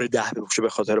شماره 10 بپوشه به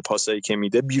خاطر پاسایی که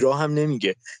میده. بیرا هم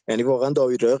نمیگه، یعنی واقعا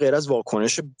داوید رایا غیر از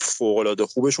واکنش فوق‌العاده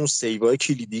خوبش، اون سیوای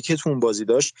کلیدی که تو اون بازی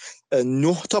داشت،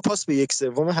 9 تا پاس به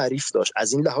 1/3 حریف داشت.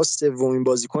 از این لحاظ سومین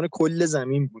بازیکن کل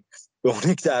زمین بود به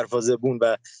اون یک دروازه‌بون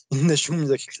و این نشون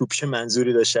میده که کلوپ چه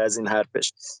منظوری داشته از این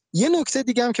حرفش. یه نکته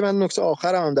دیگه هم که من نکته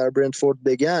آخرم هم در برنتفورد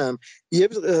بگم،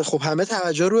 خب همه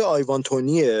توجه روی آیوان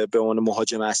تونیه به عنوان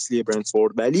مهاجم اصلی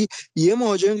برنتفورد، ولی یه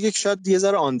مهاجم دیگه که شاید یه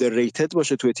ذره آندرریتد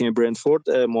باشه توی تیم برنتفورد،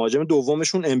 مهاجم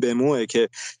دومشون امبموه که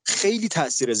خیلی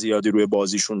تاثیر زیادی روی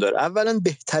بازیشون داره. اولا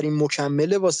بهترین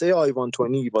مکمل واسه آیوان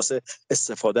تونی، واسه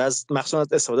استفاده از مخصوصا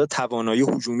استفاده توانایی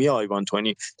هجومی آیوان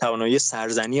تونی، توانایی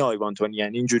سرزنی آیوان تونی،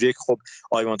 یعنی اینجوریه که خب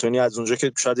آیوان تونی از اونجا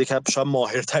که شاید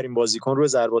ماهرترین بازیکن روی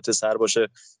ضربات سر باشه،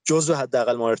 جزو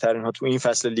حداقل ماهرترین ها تو این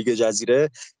فصل لیگ جزیره،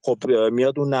 خب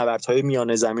میاد اون نبردهای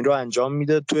میانه زمین رو انجام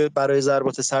میده توی برای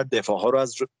ضربات سر، دفاع‌ها رو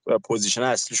از پوزیشن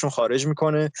اصلیشون خارج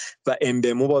میکنه و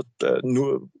امبمو با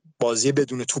بازی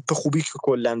بدون توپ خوبی که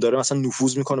کلا داره مثلا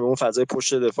نفوذ میکنه به اون فضای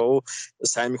پشت دفاع و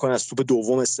سعی میکنه از توپ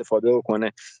دوم استفاده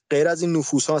بکنه. غیر از این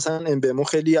نفوذها مثلا امبمو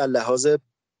خیلی لحاظ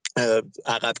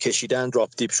عقب کشیدن، دراپ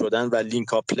دیپ شدن و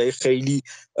لینک اپ پلی خیلی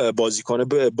بازیکن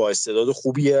با استعداد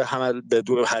خوبیه، هم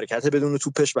بدون حرکت بدون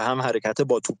توپش و هم حرکت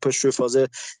با توپش توی فاز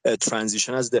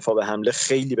ترانزیشن از دفاع به حمله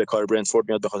خیلی به کار برنتفورد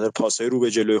میاد. به خاطر پاس‌های رو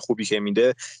به جلوی خوبی که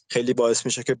میده خیلی باعث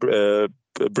میشه که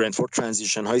برنتفورد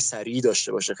ترانزیشن های سریع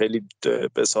داشته باشه. خیلی به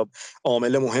حساب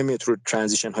عامل مهمی تو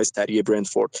ترانزیشن های سریع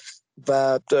برنتفورد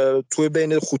و توی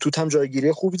بین خطوط هم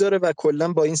جایگیری خوبی داره و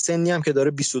کلا با این سنی هم که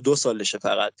داره 22 سالشه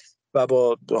فقط و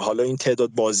با حالا این تعداد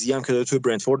بازی هم که داره توی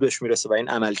برنتفورد بهش میرسه و این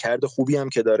عملکرد خوبی هم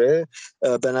که داره،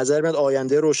 به نظر میاد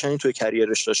آینده روشنی توی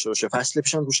کریرش داشته باشه. فصل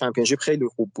پیشم تو چمپیونشیپ خیلی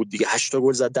خوب بود دیگه، 8 تا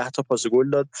گل زد، 10 تا پاس گل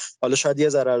داد. حالا شاید یه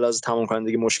ذره لازم تمام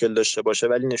کنندگی مشکل داشته باشه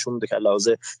ولی نشون میده که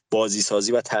لازم بازی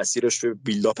سازی و تاثیرش روی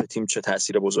بیلداپ تیم چه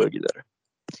تاثیر بزرگی داره.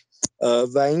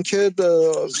 و اینکه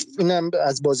اینم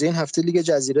از بازی این هفته لیگ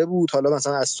جزیره بود. حالا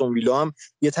مثلا استون ویلا هم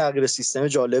یه تغییر سیستم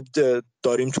جالب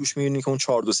داریم توش می‌بینیم که اون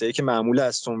 4-2-3 که معمول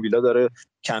استون ویلا داره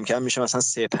کم کم میشه مثلا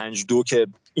 3-5-2 که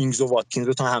اینگز و واتکینز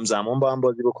رو تا همزمان با هم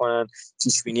بازی بکنن.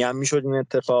 پیش‌بینی هم میشد این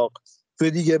اتفاق.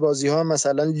 توی دیگه بازی‌ها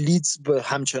مثلا لیدز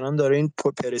همچنان داره این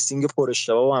پرسینگ پر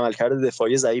اشتباه و عملکرد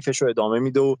دفاعی ضعیفش رو ادامه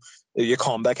میده و یه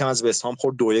کامبک هم از وستهام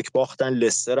خورد 2-1 باختن.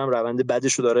 لستر هم روند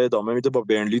بدش رو داره ادامه میده با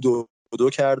برنلی 2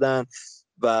 کردن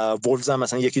و وولز هم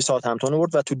مثلا یکی ساوثهمپتون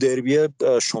برد و تو دربی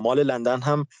شمال لندن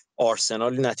هم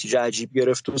آرسنال نتیجه عجیب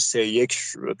گرفت و 3-1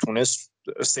 تونست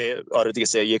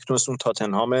 3-1 تونست اون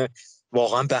تاتنهام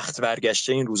واقعا بخت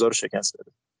برگشته این روزا رو شکست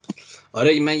بده.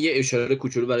 آره من یه اشاره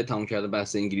کوچولو برای تموم کردن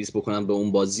بحث انگلیس بکنم به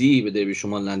اون بازی به دربی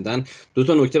شمال لندن. دو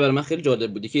تا نکته برای من خیلی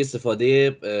جالب بود که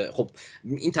استفاده خب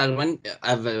این تقریبا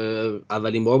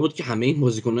اولین بار بود که همه این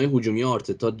بازیکن‌های هجومی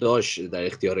آرتتا داشت در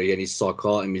اختیار، یعنی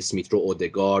ساکا، امیل اسمیت رو،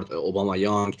 اودگارد،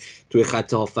 اوبامایانگ، توی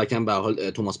خط هافک هم به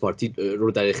حال توماس پارتی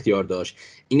رو در اختیار داشت.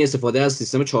 این استفاده از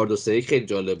سیستم 4-2-3-1 خیلی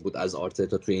جالب بود از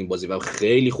آرتتا توی این بازی و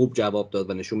خیلی خوب جواب داد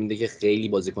و نشون میده که خیلی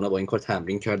بازیکن‌ها با این کار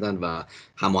تمرین کردن و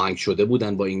هماهنگ شده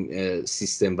بودن با این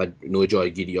سیستم و نوع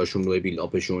جایگیریاشون، نوع بیلد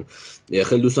آپشون.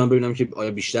 خیلی دوستان ببینم که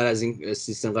آیا بیشتر از این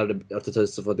سیستم قرار آرتتا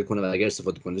استفاده کنه و اگر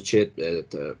استفاده کنه چه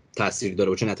تأثیری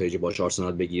داره و چه نتایجی باشه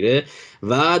آرسنال بگیره.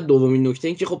 و دومین نکته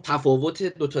این که خب تفاوت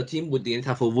دو تا تیم بود، یعنی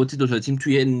تفاوت دو تا تیم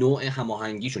توی نوع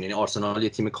هماهنگیشون، یعنی آرسنال یه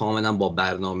تیم کاملا با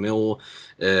برنامه و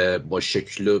با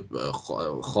شکل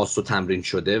خاص و تمرین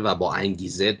شده و با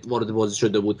انگیزه وارد بازی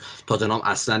شده بود. تاتنهام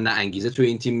اصلا نه انگیزه توی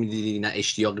این تیم میدیدی، نه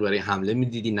اشتیاقی برای حمله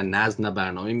میدیدی، نه نظم، نه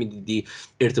برنامه میدیدی.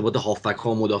 ارتباط هافبک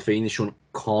ها و مدافعینشون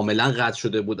کاملا قطع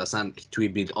شده بود، اصلا توی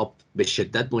بیلد آپ به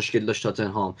شدت مشکل داشت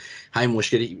تاتنهام. همین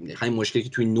مشکلی که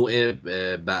توی نوع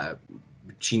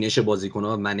چینش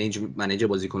بازیکن‌ها، منیج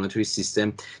بازیکن‌ها توی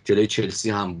سیستم جلوی چلسی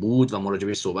هم بود و ما راجع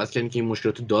بهش صحبت کردیم که این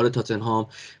مشکلات داره تاتنهام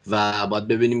و باید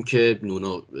ببینیم که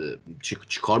نونو چی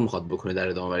کار میخواد بکنه در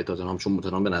ادامه برای تاتنهام، چون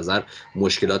تاتنهام به نظر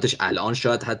مشکلاتش الان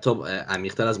شاید حتی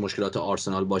عمیق‌تر از مشکلات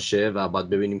آرسنال باشه و باید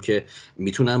ببینیم که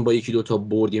میتونن با یکی دو تا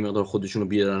برد یه مقدار خودشون رو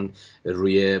بیارن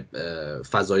روی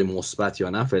فضای مثبت یا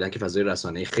نه. فعلا که فضای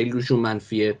رسانه‌ای خیلی روشون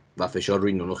منفیه و فشار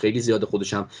روی نونو خیلی زیاده،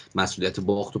 خودش هم مسئولیت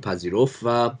باخت و پذیرفت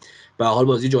و به حال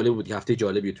بازی جالب بود، هفته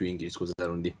جالبی توی انگلیس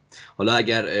گذروندی. حالا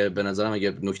اگر به نظرم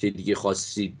اگر نکته دیگه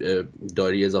خاصی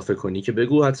داری اضافه کنی که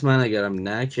بگو حتما، اگرم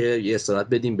نه که یه استراحت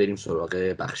بدیم بریم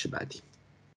سراغ بخش بعدی.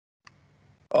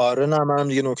 آره نه منم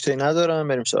دیگه نکته ندارم،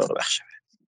 بریم سراغ بخش بعدی.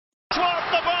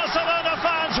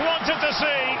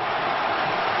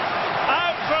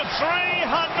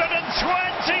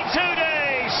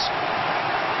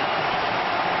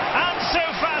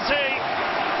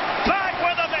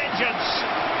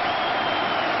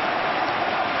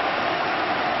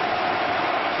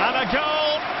 And a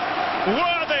goal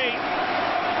worthy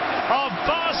of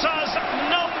Barca's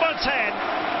number 10.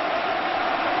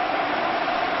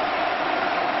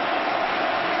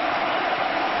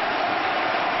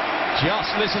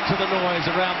 Just listen to the noise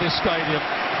around this stadium.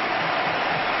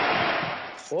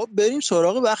 خب بریم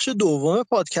سراغ بخش دوم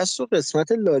پادکست و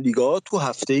قسمت لالیگا. تو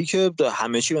هفته‌ای که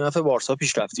همه چی به نفع بارسا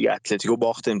پیش رفت دیگه، اتلتیکو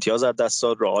باخت امتیاز از دست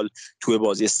داد، رئال توی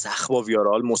بازی سخت با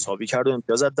ویارال مساوی کرد و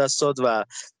امتیاز از دست داد و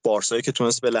بارسایی که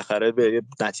تونست بالاخره به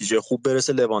نتیجه خوب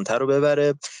برسه لوانته رو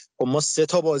ببره. خب ما 3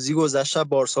 تا بازی گذشته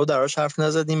بارسا رو دراش حرف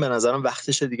نزدیم، به نظرم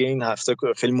وقتشه دیگه این هفته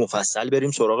خیلی مفصل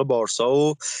بریم سراغ بارسا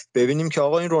و ببینیم که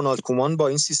آقا این رونالد کومان با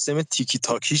این سیستم تیکی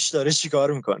تاکیش داره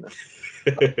چیکار میکنه.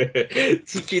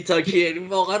 تیکی تاکی، یعنی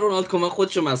واقعا رونالد کومان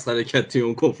خودشو مسخره کرد توی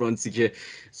اون کنفرانسی که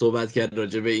صحبت کرد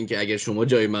راجع به اینکه اگر شما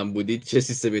جای من بودید چه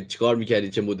سیستمی چیکار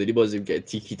می‌کردید، چه مدلی بازی می‌کردید،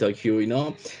 تیکی تاکی و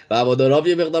اینا. و هوادارا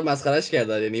یه مقدار مسخرهش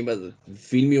کردن، یعنی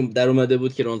فیلمی در اومده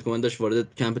بود که رونالد کومان داشت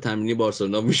وارد کمپ تمرینی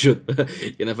بارسلونا میشد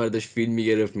یه نفر داشت فیلم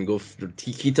میگرفت میگفت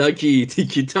تیکی تاکی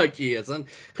تیکی تاکی. اصلا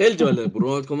خیلی جالب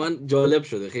رونالد کومان جالب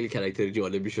شده، خیلی کاراکتر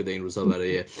جالبی شده این روزا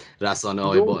برای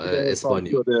رسانه‌های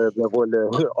اسپانیا به قول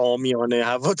عامیانه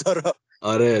هوادارا.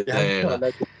 آره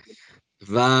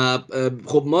و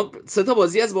خب ما 3 تا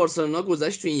بازی از بارسلونا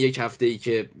گذشت تو این یک هفته ای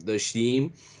که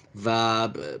داشتیم و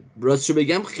راستشو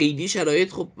بگم خیلی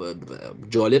شرایط خب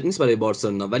جالب نیست برای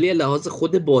بارسلونا، ولی از لحاظ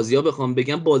خود بازی‌ها بخوام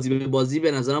بگم بازی به بازی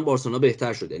به نظرم بارسلونا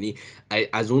بهتر شد. یعنی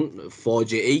از اون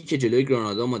فاجعه‌ای که جلوی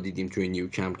گرانادا ما دیدیم توی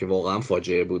نیوکمپ که واقعا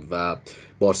فاجعه بود و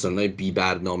بارسلونای بی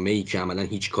برنامه‌ای که عملاً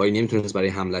هیچ کاری نمیتونست برای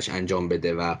حملش انجام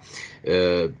بده و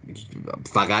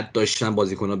فقط داشتن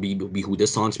بازیکن‌ها بیهوده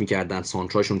سانت می‌کردن،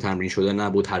 سانتراشون تمرین شده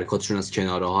نبود، حرکاتشون از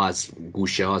کناره‌ها، از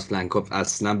گوشه‌ها، از فلنک‌ها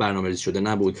اصلا برنامه‌ریزی شده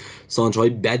نبود، سانترهای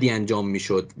بدی انجام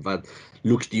میشد و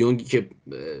لوک دیونگی که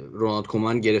رونالد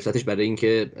کومان گرفتتش برای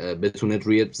اینکه بتونه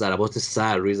روی ضربات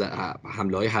سر، روی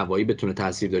حمله‌های هوایی بتونه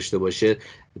تاثیر داشته باشه،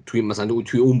 توی مثلا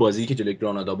توی اون بازی که جلوی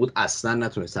گرانادا بود اصلا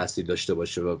نتونست تاثیر داشته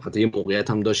باشه و حتی یه موقعیت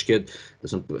هم داشت که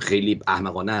مثلا خیلی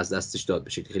احمقانه از دستش داد به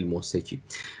شکل خیلی مضحکی.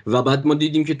 و بعد ما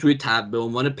دیدیم که توی به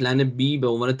عنوان پلن بی، به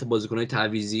عنوان بازیکن‌های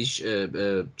تعویضیش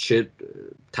چه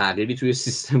تغییری توی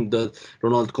سیستم داد.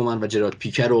 رونالد کومن و جرارد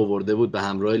پیکر رو آورده بود به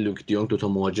همراه لوک دیونگ، دو تا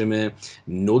مهاجم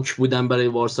نوک بودن برای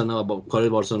بارسلونا و با کار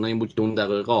بارسلونا این بود که اون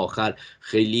دقایق آخر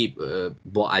خیلی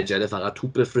با عجله فقط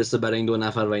توپ بفرسته برای این دو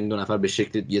نفر و این دو نفر به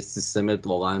شکل یه سیستم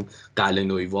واقعا قلعه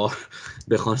نویوار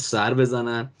بخوان سر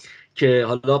بزنن که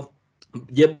حالا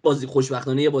یه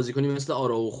خوشبختانه یه بازیکنی مثل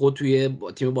آراوخو توی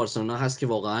تیم بارسلونا هست که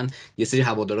واقعا یه سری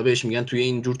هوادارا بهش میگن توی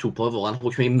اینجور توپا واقعا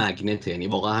حکم این مگنته، یعنی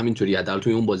واقعا همینطوری حداقل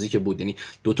توی اون بازی که بود، یعنی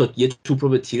یه توپ رو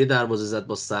به تیر دروازه زد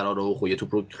با سر آراوخو، یه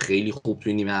توپ رو خیلی خوب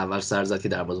توی نیمه اول سر زد که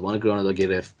دروازه‌بان گرانادا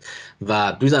گرفت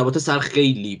و توی ضربات سر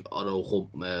خیلی آراوخو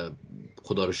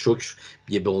خدا رو شکر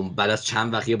بعد از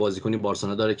چند وقت یه بازیکنی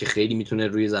بارسلونا داره که خیلی میتونه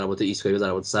روی ضربات ایستگاهی و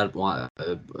ضربات سر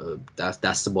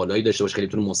دست بالایی داشته باشه، خیلی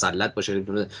میتونه مسلط باشه، خیلی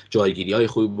میتونه جایگیری‌های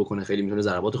خوبی بکنه، خیلی میتونه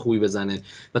ضربات خوبی بزنه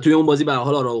و توی اون بازی به هر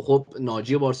حال آراوخو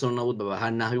ناجی بارسلونا بود و به هر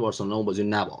نحوی بارسلونا اون بازی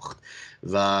نباخت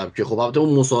و که خب البته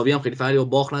اون مساوی هم خیلی فرقی با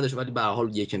باخت نداشت ولی به هر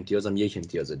حال یک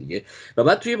امتیاز دیگه. و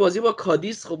بعد توی بازی با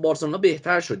کادیس خب بارسلونا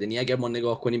بهتر شد، یعنی اگر ما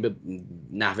نگاه کنیم به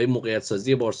نحوه موقعیت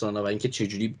سازی بارسلونا و اینکه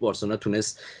چجوری بارسلونا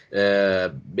تونست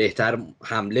بهتر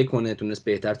حمله کنه، تونست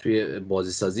بهتر توی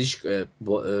بازی سازیش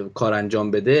کار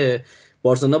انجام بده،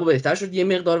 بارسلونا بهتر شد یه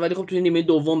مقدار، ولی خب توی نیمه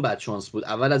دوم بد شانس بود.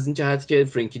 اول از این جهت که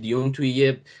فرانکی دیونگ توی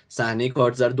یه صحنه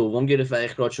کارت زرد دوم گرفت و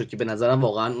اخراج شد که به نظرم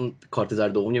واقعا اون کارت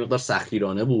زرد دوم یه مقدار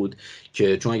سختگیرانه بود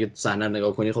که چون اگه صحنه رو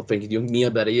نگاه کنی خب فرانکی دیونگ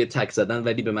میاد برای تک زدن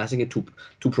ولی به محض اینکه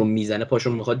توپ رو میزنه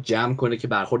پاشو میخواد جمع کنه که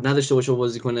برخورد نداشته باشه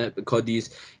بازیکن کادیس،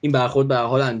 این برخورد به هر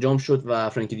حال انجام شد و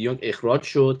فرانکی دیونگ اخراج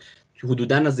شد.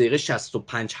 حدوداً از دقیقه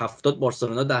 65-70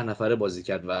 بارسلونا 10 نفره بازی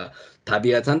کرد و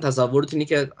طبیعتاً تصورت اینه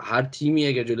که هر تیمی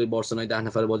اگر جلوی بارسلونا 10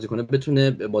 نفره بازی کنه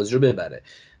بتونه بازی رو ببره،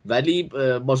 ولی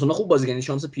بارسلونا خوب بازی کرد،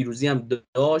 شانس پیروزی هم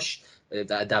داشت.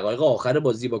 دقایق آخر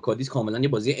بازی با کادیس کاملا یه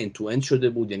بازی اند تو اند شده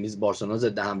بود، یعنی بارسلونا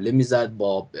ضد حمله میزد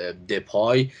با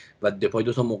دپای و دپای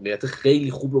دو تا موقعیت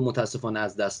خیلی خوب رو متاسفانه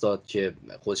از دست داد که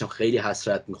خودش هم خیلی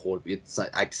حسرت می‌خورد. یه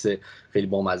عکس خیلی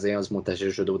بامزه از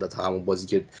منتشر شده بود تا همون بازی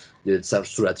که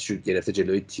صورتش رو گرفته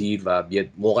جلوی تیر و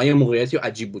واقعا موقعیتی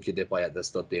عجیب بود که دپای از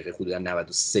دست داد. دقیقه حدود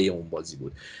 93 اون بازی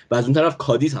بود و از اون طرف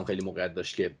کادیس هم خیلی موقعیت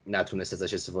داشت که نتونست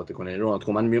ازش استفاده کنه. رونالد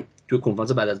کومن توی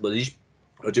کنفرانس بعد از بازیش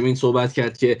راجع به این صحبت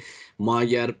کرد که ما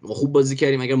اگر خوب بازی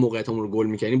کردیم، اگر موقعیتمون رو گل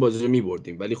می‌کردیم بازی رو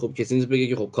می‌بردیم، ولی خب کسی نیست بگه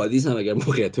که خب کادیس هم اگر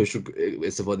موقعیتاش رو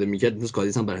استفاده می‌کرد میتونست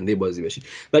کادیس هم برنده بازی بشه.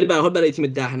 ولی به هر حال برای تیم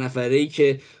 10 نفره‌ای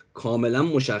که کاملا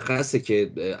مشخصه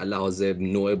که لحاظ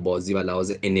نوع بازی و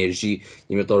لحاظ انرژی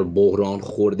یه مقدار بحران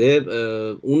خورده،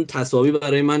 اون تساوی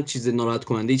برای من چیز ناراحت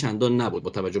کننده چندان نبود با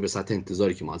توجه به سطح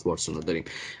انتظاری که ما از بارسلونا داریم.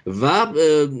 و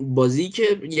بازی که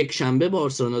یک شنبه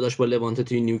بارسلونا داشت با لوانته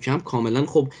توی نیوکمپ کاملا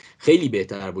خب خیلی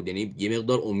بهتر بود، یعنی یه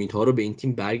مقدار امیدها رو به این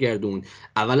تیم برگردون.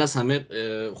 اول از همه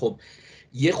خب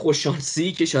یه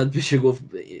خوششانسی که شاید بشه گفت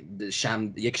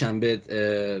یک شنبه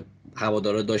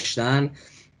هوادارا داشتن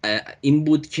این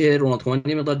بود که رونالد کومن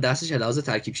یه مقدار دستش لحاظ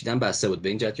ترکیب چیدن بسته بود، به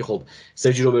این جهت که خب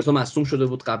سرجی روبرتو مصدوم شده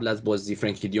بود قبل از بازی،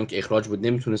 فرانکی دیونگ اخراج بود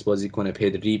نمیتونست بازی کنه،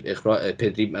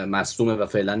 پدری مصدومه و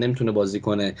فعلا نمیتونه بازی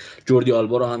کنه، جوردی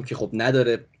آلبا رو هم که خب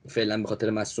نداره فعلا به خاطر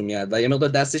مصدومیت و یه مقدار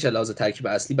دستش لحاظ ترکیب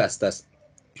اصلی بسته است.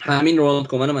 همین رونالد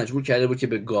کومن رو مجبور کرده بود که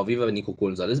به گاوی و نیکو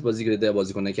گونزالز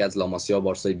بازیکنه که از لاماسیا و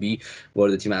بارسای بی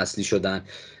وارد تیم اصلی شدن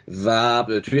و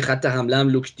توی خط حمله هم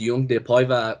لوک دیونگ، دپای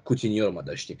و کوتینیو رو ما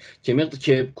داشتیم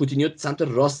که کوتینیو سمت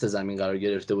راست زمین قرار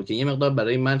گرفته بود که یه مقدار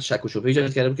برای من شک و شبهه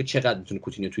ایجاد کرده بود که چقدر میتونه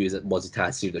کوتینیو توی بازی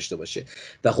تاثیر داشته باشه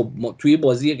و خب توی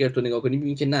بازی اگر تو نگاه کنی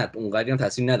می‌بینی که نه اونقدری هم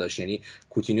تاثیر نداشت، یعنی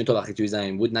کوتینیو تا وقتی توی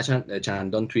زمین بود نه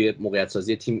چندان توی موقعیت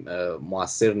سازی تیم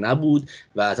موثر نبود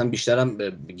و اصلا بیشتر هم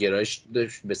گرایش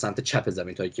به سمت چپ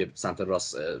زمین تا که سمت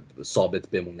راست ثابت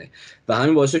بمونه و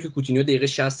همین باعث شد که کوتینیو دقیقه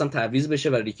 60 هم تعویض بشه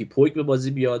و ریکی پویک به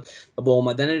بازی بیاد و با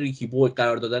اومدن ریکی پویک،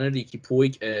 قرار دادن ریکی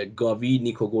پویک، گاوی،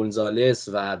 نیکو گونزالس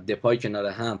و دپای کنار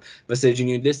هم و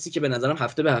سرجینیو دستی که به نظرم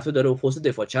هفته به هفته داره و پست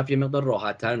دفاع چپ یه مقدار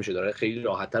راحت‌تر میشه، داره خیلی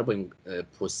راحت‌تر با این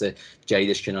پست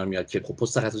جدیدش کنار میاد که خب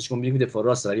پست خطاش کن می‌بینیم دفاع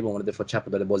راست ولی به عنوان دفاع چپ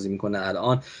داره بازی میکنه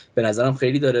الان، به نظرم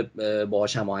خیلی داره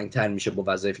باهاش هماهنگ‌تر میشه با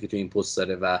وظایفی که تو این پست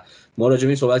داره و ما راجع به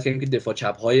این صحبت کردیم که دفاع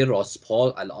چپ‌های راست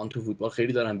پا الان تو فوتبال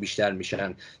خیلی دارن بیشتر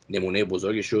میشن. نمونه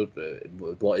بزرگش شد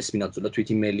با اسپیناتزولا توی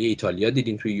تیم ملی ایتالیا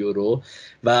دیدیم توی یورو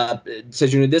و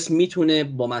سرجینیو دست میتونه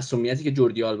با مسئولیتی که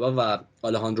جوردی آلبا و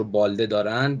آلهاندرو بالده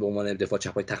دارن به عنوان دفاع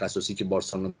چپ‌های تخصصی که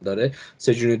بارسلونا داره،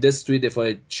 سرجینیو دست توی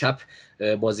دفاع چپ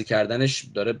بازی کردنش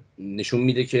داره نشون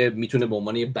میده که میتونه به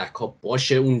عنوان یه بکاپ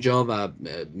باشه اونجا و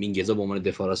مینگزا به عنوان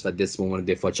دفاع راست و دست به عنوان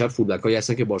دفاع چپ فول بک‌هایی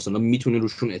هستن که بارسلونا میتونه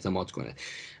روشون اعتماد کنه.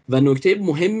 و نکته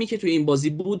مهمی که توی این بازی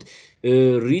بود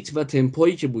ریت و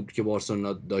تمپویی که بود که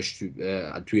بارسلونا داشت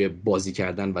توی بازی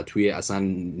کردن و توی اصلا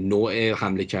نوع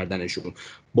حمله کردنشون.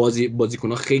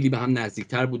 بازیکن‌ها خیلی به هم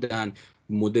نزدیکتر بودن،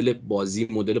 مدل بازی،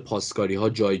 مدل پاسکاری ها،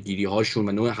 جایگیری هاشون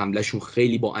و نوع حملهشون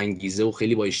خیلی با انگیزه و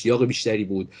خیلی با اشتیاق بیشتری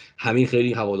بود. همین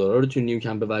خیلی هوادارا رو تو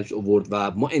نیوکمپ به وجد آورد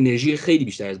و ما انرژی خیلی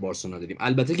بیشتر از بارسلونا دادیم.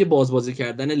 البته که بازی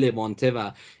کردن لوانته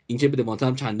و اینکه به لوانته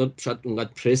هم چندان شاید اونقدر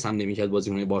پرس هم نمی‌کرد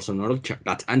بازیکن بارسلونا رو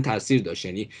قطعا تاثیر داشت.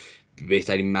 یعنی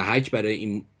بهترین محک برای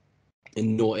این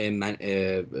نوع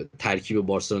ترکیب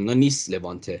بارسلونا نیست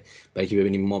لوانته، بلکه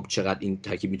ببینیم ما چقدر این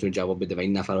ترکیب میتونه جواب بده و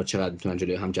این نفرات چقدر میتونن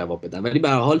جلوی هم جواب بدن. ولی به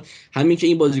هر حال همین که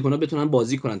این بازیکن‌ها بتونن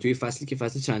بازی کنن توی فصلی که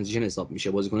فصل ترانزیشن حساب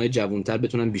میشه، بازیکن‌های جوان‌تر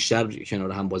بتونن بیشتر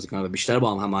کنار هم بازی کنن و بیشتر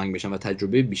با هم هماهنگ بشن و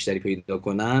تجربه بیشتری پیدا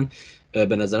کنن،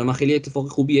 به نظر من خیلی اتفاق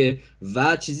خوبیه.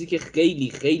 و چیزی که خیلی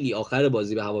خیلی آخر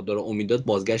بازی به هوادارا امید داد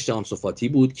بازگشت آنسو فاتی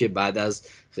بود که بعد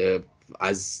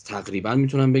از تقریبا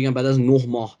میتونم بگم بعد از 9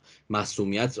 ماه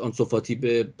معصومیت آنسو فاتی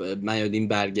به میادین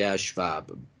برگشت و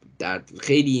در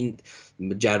خیلی این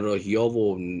جراحی‌ها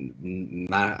و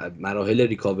مراحل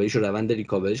ریکاوریش و روند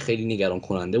ریکاوریش خیلی نگران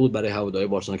کننده بود برای هوادارهای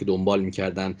بارسلونا که دنبال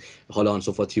می‌کردن حال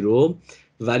آنسو فاتی رو.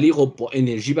 ولی خب با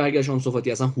انرژی برگشت آنسو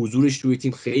فاتی، اصلا حضورش توی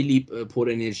تیم خیلی پر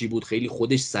انرژی بود، خیلی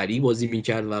خودش سریع بازی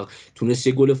می‌کرد و تونست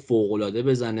یه گل فوق‌العاده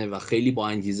بزنه و خیلی با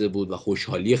انگیزه بود و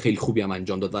خوشحالی خیلی خوبی هم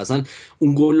انجام داد و اصلا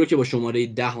اون گل رو که با شماره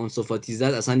 10 آنسو فاتی زد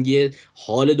اصلا یه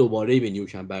حال دوباره به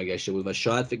نیوکمپ برگشته بود و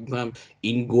شاید فکر می‌کنم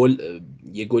این گل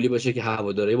یه گلی باشه که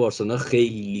هواداری بارسلونا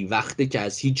خیلی وقته که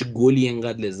از هیچ گلی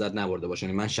اینقدر لذت نبرده باشن.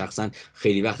 یعنی من شخصا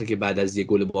خیلی وقته که بعد از یه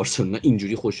گل بارسلونا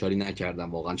اینجوری خوشحالی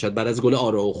نکردم واقعا. شاید بعد از گل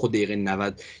آراوخو دقیقه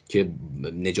 90 که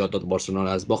نجات داد بارسلونا رو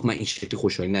از باخت من این شکلی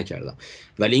خوشحالی نکردم،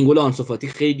 ولی این گل آنسو فاتی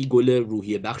خیلی گل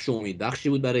روحیه بخش و امید بخشی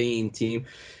بود برای این تیم.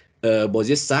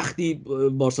 بازی سختی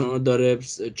بارسلونا داره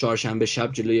چهارشنبه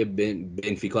شب جلوی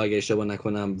بنفیکا اگه اشتباه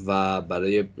نکنم و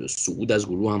برای صعود از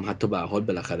گروه هم حتی به هر حال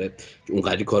بالاخره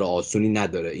اونقدر کار آسونی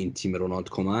نداره این تیم رونالد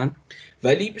کومن.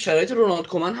 ولی شرایط رونالد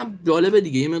کومن هم جالبه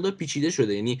دیگه، یه مقدار پیچیده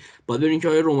شده. یعنی باید ببینیم که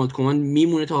آیا رونالد کومن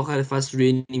میمونه تا آخر فصل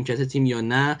روی نیمکت تیم یا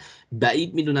نه.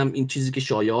 بعید میدونم این چیزی که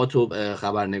شایعات و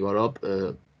خبرنگارا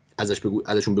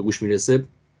ازشون به گوش میرسه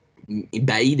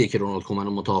بعیده که رونالد کومن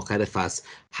رو تا آخر فصل،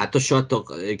 حتی شاید تا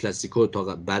کلاسیکو، تا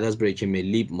بعد از بریک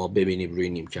ملی ما ببینیم روی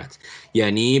نیمکت.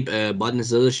 یعنی باید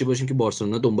نظر داشته باشیم که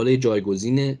بارسلونا دنبال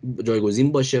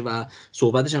جایگزین باشه و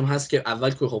صحبتش هم هست که اول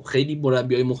که خب خیلی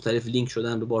مربیای مختلف لینک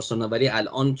شدن به بارسلونا، ولی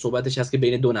الان صحبتش هست که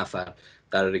بین 2 نفر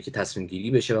قراره که تصمیم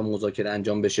گیری بشه و مذاکره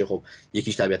انجام بشه. خب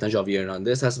یکیش طبیعتا ژاوی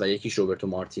هرناندز هست و یکیش روبرتو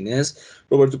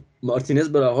مارتینز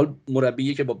به هر حال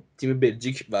مربیه که با تیم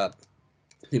بلژیک و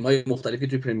تیم‌های مختلفی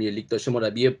توی پرمیر لیگ داشته،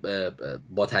 مربی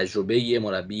با تجربه،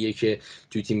 مربیه که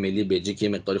توی تیم ملی بلژیک یه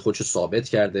مقداری خودش رو ثابت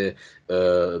کرده،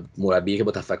 مربیه که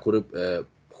با تفکر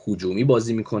هجومی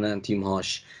بازی میکنن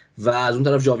تیم‌هاش. و از اون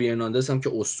طرف ژاوی هرناندز هم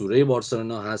که اسطوره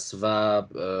بارسلونا هست و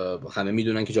همه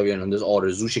میدونن که ژاوی هرناندز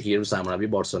آرزوشه که یه روز سرمربی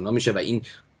بارسلونا میشه و این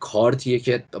کارتیه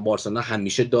که بارسلونا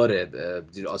همیشه داره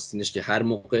زیر آستینش که هر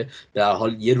موقع در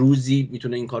حال یه روزی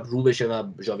میتونه این کار رو بشه و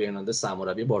ژاوی هرناندز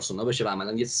سرمربی بارسلونا بشه و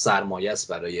عملاً یه سرمایه است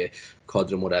برای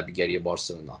کادر مربیگری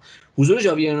بارسلونا. حضور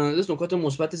ژاوی هرناندز نکات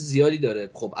مثبت زیادی داره.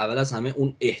 خب اول از همه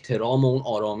اون احترام و اون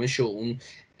آرامش و اون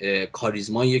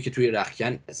کاریزماییه که توی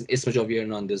رختکن اسم ژاوی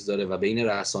هرناندز داره و بین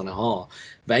رسانه ها،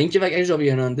 و اینکه اگه ژاوی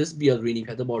هرناندز بیاد روی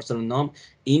نیمکت بارسلونا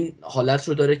این حالت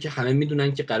رو داره که همه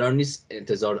میدونن که قرار نیست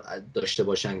انتظار داشته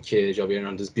باشن که ژاوی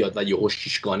هرناندز بیاد و یهو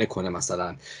 6 گانه کنه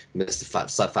مثلا مثل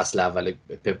فصل اول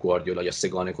پپ گواردیولا یا 3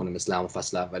 گانه کنه مثل همون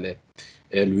فصل اول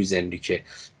لوئیز انریکه.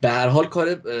 به هر حال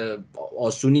کار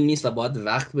آسونی نیست و باید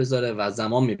وقت بذاره و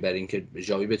زمان میبره این که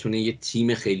ژاوی بتونه یه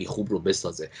تیم خیلی خوب رو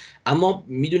بسازه. اما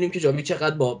میدونیم که ژاوی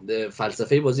چقدر با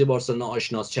فلسفه بازی بارسلونا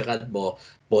آشناست، چقدر با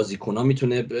بازیکن‌ها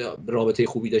میتونه رابطه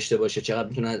خوبی داشته باشه، چقدر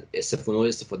میتونه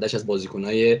استفادهش از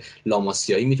بازیکن‌های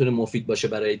لاماسیایی میتونه مفید باشه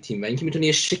برای تیم و اینکه میتونه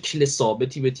یه شکل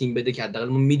ثابتی به تیم بده که حداقل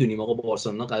ما میدونیم آقا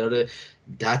بارسلونا قراره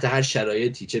تحت هر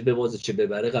شرایطی چه ببازه چه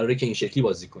ببره قراره که این شکلی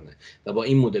بازی کنه و با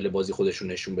این مدل بازی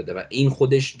خودشون نشون بده و این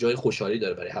خودش جای خوشحالی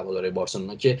داره برای هوادارهای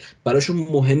بارسلونا که براشون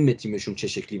مهمه تیمشون چه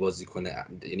شکلی بازی کنه.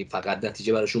 یعنی فقط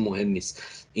نتیجه براشون مهم نیست.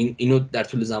 اینو در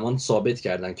طول زمان ثابت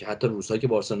کردن که حتی روزهایی که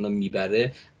بارسلونا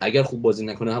میبره اگر خوب بازی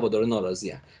نکنه هوادارا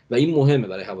ناراضی‌ان و این مهمه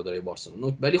برای هوادارهای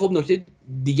بارسلونا. ولی خب نکته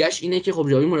دیگه‌اش اینه که خب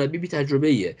ژاوی مربی بی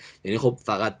تجربه‌ایه. یعنی خب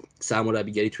فقط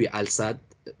سرمربیگری توی السد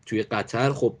توی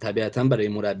قطر خب طبیعتاً برای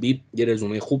مربی یه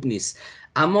رزومه خوب نیست،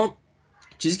 اما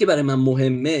چیزی که برای من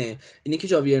مهمه اینه که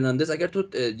جاوی هرناندز اگر تو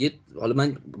حالا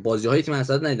من بازی‌های تیم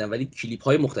السد ندیدم ولی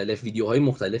کلیپ‌های مختلف، ویدیوهای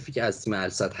مختلفی که از تیم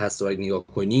السد هست و نگاه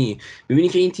کنی می‌بینی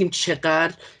که این تیم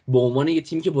چقدر به عنوان یه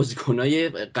تیمی که بازیکن‌های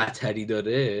قطری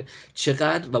داره،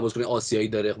 چقدر و بازیکن آسیایی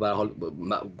داره به هر حال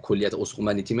کلیت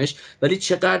استخوان‌بندی تیمش، ولی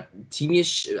چقدر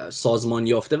تیمش سازمان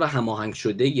یافته و هماهنگ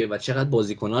شده‌ایه و چقدر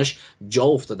بازیکناش جا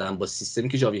افتادن با سیستمی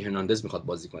که جاوی هرناندز میخواد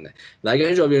بازی کنه. و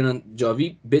اگر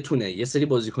جاوی بتونه یه سری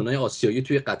بازیکن‌های آسیایی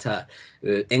توی قطر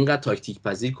انقدر تاکتیک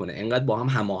پذیر کنه، انقدر با هم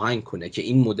هماهنگ کنه که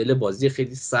این مدل بازی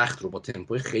خیلی سخت رو با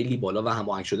تمپوی خیلی بالا و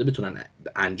هماهنگ شده بتونن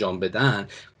انجام بدن،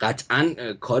 قطعاً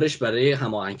کارش برای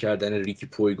هماهنگ کردن ریکی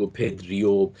پویگ و پدری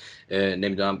و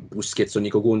نمیدونم بوسکتس و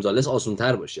نیکو گونزالس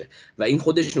آسان‌تر باشه و این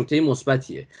خودش نکته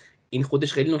مثبتیه. این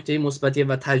خودش خیلی نکته مثبتیه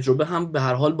و تجربه هم به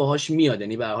هر حال باهاش میاد.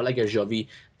 یعنی به هر حال اگر ژاوی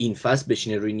این فصل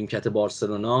بشینه روی نیمکت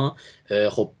بارسلونا،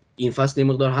 خب این فصل یه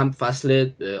مقدار هم فصل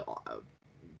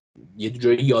یه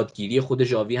جوری یادگیری خود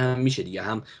ژاوی هم میشه دیگه،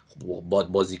 هم با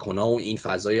بازیکن‌ها و این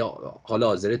فضای حال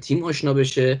حاضر تیم آشنا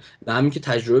بشه و همین که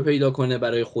تجربه پیدا کنه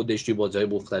برای خودش توی بازی‌های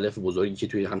مختلف بزرگی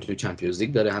که هم توی چمپیونز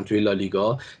لیگ داره هم توی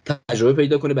لالیگا تجربه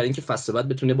پیدا کنه برای اینکه فصل بعد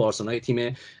بتونه بارسلونا تیم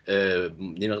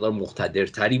یه مقدار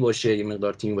مقتدرتری باشه، یه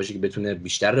مقدار تیمی باشه که بتونه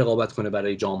بیشتر رقابت کنه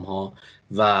برای جام‌ها.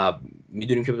 و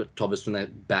میدونیم که تابستون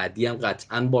بعدی هم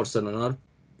قطعاً بارسلونا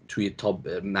توی تاب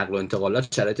نقل و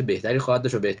انتقالات شرایط بهتری خواهد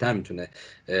داشت و بهتر میتونه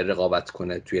رقابت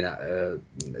کنه توی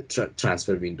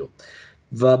ترانسفر ویندو.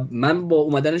 و من با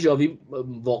اومدن ژاوی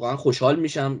واقعا خوشحال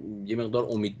میشم، یه مقدار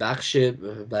امید بخشه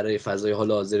برای فضای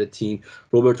حال حاضر تیم.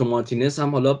 روبرتو مارتینز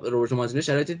هم، حالا روبرتو مارتینز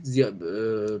شرایط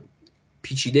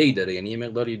پیچیده‌ای داره، یعنی یه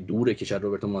مقداری دوره که شاید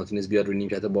روبرتو مارتینز بیاد روی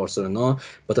نیمکت بارسلونا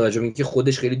با توجه به اینکه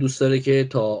خودش خیلی دوست داره که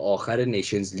تا آخر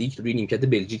نیشنز لیگ روی نیمکت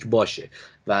بلژیک باشه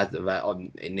و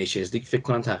نیشنز لیگ فکر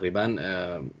کنم تقریبا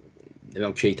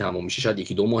نمیدونم کی تموم میشه، شاید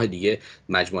یکی دو ماه دیگه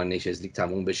مجموعه نیشنز لیگ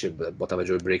تموم بشه با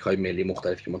توجه به بریک های ملی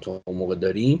مختلفی که ما تا اون موقع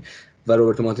داریم و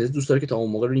روبرتو مارتینز دوست داره که تا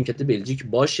اون موقع روی نیمکت بلژیک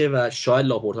باشه و شاید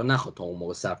لاپورتا نخواد تا اون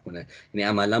موقع صبر کنه. یعنی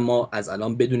عملا ما از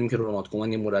الان بدونیم که رونالد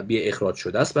کومان یه مربی اخراج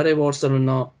شده است برای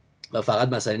بارسلونا و فقط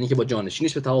مسئله اینه که با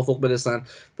جانشینش به توافق برسن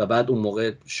و بعد اون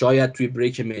موقع شاید توی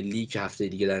بریک ملی که هفته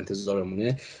دیگه در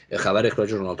انتظارمونه خبر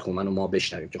اخراج رونالد کومان رو ما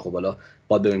بشنویم که خب حالا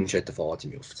باید ببینیم چه اتفاقاتی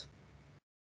میفته.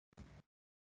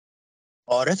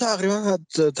 آره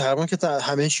تقریبا که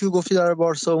همه چی رو گفتی در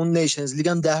بارسا. اون نیشنز لیگ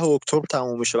هم 10 اکتبر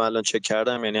تموم میشه، من الان چک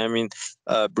کردم، یعنی همین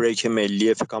بریک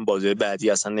ملی فکر کنم بازی بعدی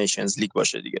اصلا نیشنز لیگ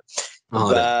باشه دیگه.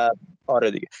 و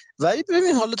آره دیگه. ولی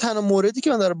ببین حالا تنها موردی که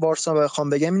من در بارسا بخوام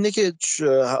بگم اینه که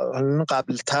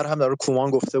قبلتر هم در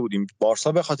کومان گفته بودیم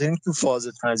بارسا به خاطر اینکه تو فاز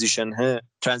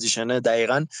ترانزیشن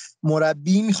دقیقاً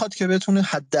مربی میخواد که بتونه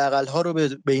حداقل ها رو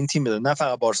به این تیم بده، نه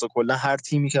فقط بارسا، کلا هر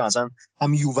تیمی که مثلا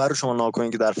هم یووه رو شما نگاه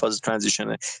کنید که در فاز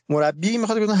ترانزیشنه مربی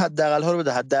میخواد بتونه حداقل ها رو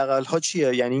بده. حداقل ها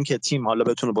چیه؟ یعنی اینکه تیم حالا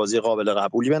بتونه بازی قابل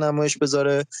قبولی به نمایش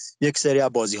بذاره، یک سری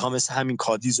از بازی ها مثل همین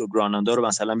کادیز و گرانادا رو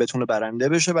مثلا بتونه برنده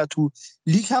بشه و تو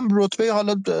لیگ هم رتبه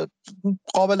حالا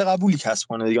قابل قبولی کسب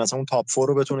کنه دیگه، مثلا اون تاپ 4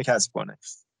 رو بتونه کسب کنه.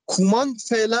 کومان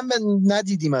فعلا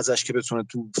ندیدیم ازش که بتونه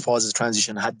تو فاز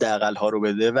ترانزیشن حداقل ها رو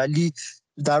بده، ولی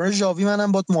در مورد ژاوی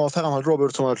منم باید موافقم. حالا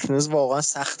روبرتو مارتینز واقعا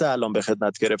سخته الان به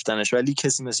خدمت گرفتنش، ولی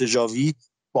کسی مثل ژاوی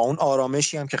با اون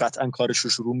آرامشی هم که قطعا کارش رو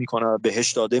شروع میکنه و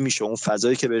بهش داده میشه، اون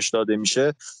فضایی که بهش داده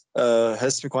میشه،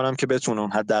 حس میکنم که بتونه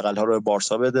اون حداقل ها رو به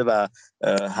بارسا بده و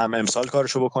هم امسال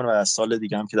کارش رو بکنه و از سال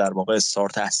دیگه هم که در واقع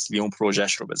استارت اصلی اون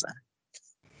پروژهش رو بزنه.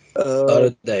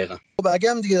 آره دقیقاً. خب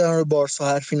اگه هم دیگه در مورد بارسا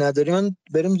حرفی نداریم، من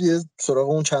بریم دیگه سراغ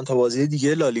اون چند تا بازی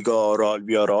دیگه. لالیگا رئال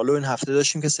ویارال رو این هفته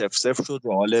داشتیم که 0-0 شد.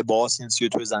 رئال با آسنسیو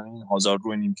توی زمین، هازارد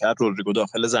رو نیمکت، رودریگو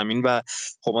داخل زمین. و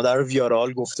خب ما در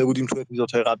ویارال گفته بودیم تو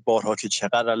اپیزودهای قبل بارها که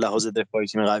چقدر لحاظ دفاعی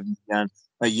تیم قوی‌اند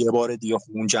و یه بار دیگه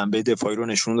اون جنبه دفاعی رو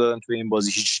نشون دادن توی این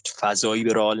بازی. هیچ فضایی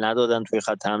به رئال ندادن توی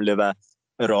خط حمله و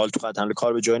رئال تو خط حمله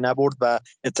کار به جای نبرد و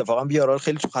اتفاقا ویارال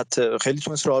خیلی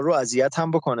تونست رئال رو اذیت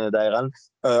هم بکنه. دقیقاً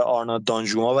آرناد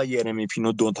دانجوما و یرمی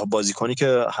پینو دو تا بازیکنی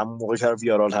که همون موقع که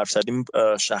ویارال حرف زدیم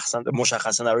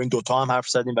مشخصا در این دوتا هم حرف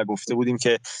زدیم و گفته بودیم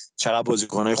که چقدر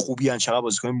بازیکن‌های خوبی ان، چقدر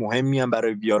بازیکن مهمی ان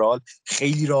برای ویارال.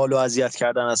 خیلی رئال رو اذیت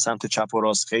کردن از سمت چپ و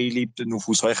راست، خیلی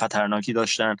نفوذهای خطرناکی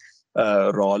داشتن.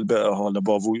 رئال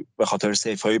به خاطر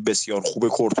سیف‌های بسیار خوب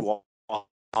کورتوا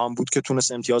هم بود که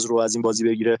تونست امتیاز رو از این بازی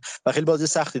بگیره و خیلی بازی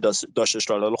سختی داشتش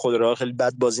رئال. خود رئال خیلی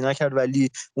بد بازی نکرد ولی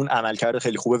اون عملکرد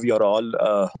خیلی خوب ویارال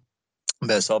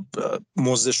به حساب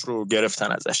مزدش رو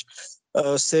گرفتن ازش.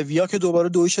 سویا که دوباره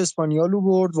 2-0 اسپانیال رو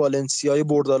برد. والنسیای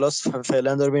بوردالاس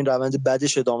فعلا داره به این روند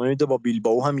بدش ادامه میده، با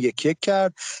بیلبائو هم 1-1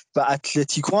 کرد و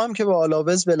اتلتیکو هم که با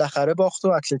آلاوز بالاخره باخت و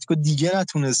اتلتیکو دیگه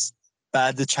نتونست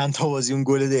بعد چند تا بازی اون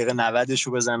گل دقیقه 90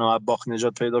 رو بزنه و باخت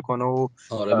نجات پیدا کنه و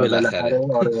آره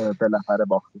بالاخره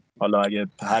باخت. حالا اگه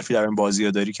حرفی در این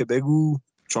بازی‌ها داری که بگو،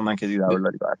 چون من که دیگه در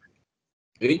لالیگا.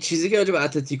 این چیزی که راجع به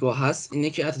اتلتیکو هست اینه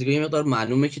که اتلتیکو یه مقدار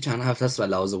معلومه که چند هفته است و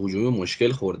لحاظ هجومی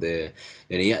مشکل خورده،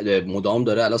 یعنی مدام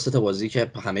داره الان 3 تا بازی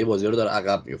که همه بازی‌ها رو داره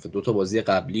عقب میفته. 2 تا بازی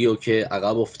قبلی رو که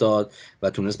عقب افتاد و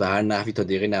تونست به هر نحوی تا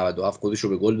دقیقه 97 خودش رو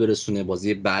به گل برسونه.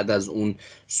 بازی بعد از اون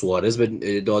سوارز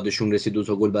به دادشون رسید، 2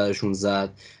 تا گل بعدشون زد،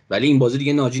 ولی این بازی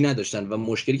دیگه ناجی نداشتن. و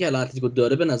مشکلی که الان اتلتیکو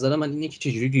داره به نظر من اینه که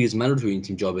چجوری گریزمن رو توی این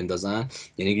تیم جا بندازن.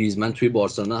 یعنی گریزمن توی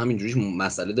بارسلونا همینجوری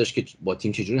مسئله داشت که با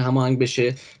تیم چجوری هماهنگ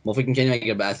بشه. ما فکر می‌کنیم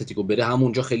اگه به اتلتیکو بره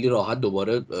همونجا خیلی راحت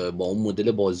دوباره با اون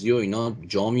مدل بازی و اینا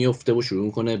جا میفته و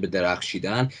شروع کنه به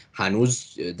درخشیدن.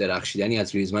 هنوز درخشیدنی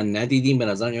از گریزمن ندیدیم، به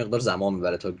نظر یه مقدار زمان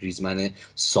میبره تا گریزمن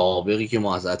سابقی که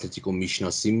ما از اتلتیکو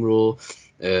میشناسیم رو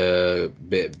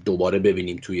دوباره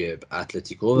ببینیم توی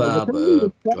اتلتیکو. و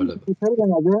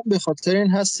جالب به خاطر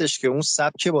این هستش که اون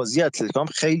سبک بازی اتلتیکو هم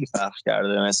خیلی فرق کرده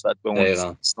نسبت به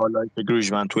اون سالایی که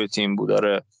گریزمن توی تیم بود.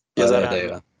 داره یه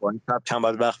ذره با این سبک هم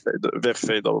باید وقت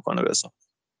پیدا بکنه بسا.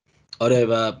 آره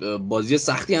و بازی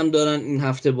سختی هم دارن این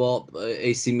هفته با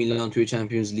ایسی میلان توی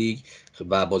چمپیونز لیگ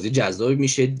و بازی جذابی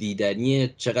میشه،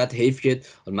 دیدنیه. چقدر حیف که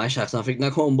من شخصا فکر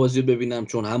نکنم اون بازی رو ببینم،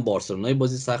 چون هم بارسلونای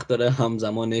بازی سخت داره، هم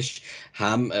زمانش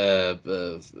هم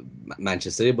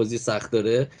منچستر بازی سخت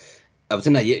داره. البته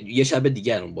نه یه شب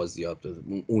دیگر اون بازی‌ها،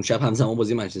 اون شب همزمان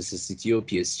بازی منچسترسیتی و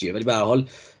پی اس جی، ولی به هر حال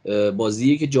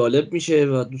بازیه که جالب میشه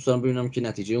و دوست دارم ببینم که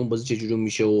نتیجه اون بازی چجوری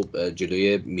میشه و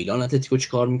جلوی میلان اتلتیکو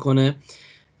چیکار میکنه.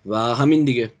 و همین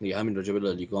دیگه همین راجع به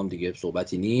لالیگا هم دیگه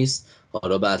صحبتی نیست.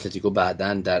 حالا به اتلتیکو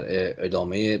بعداً در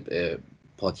ادامه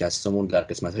پادکستمون در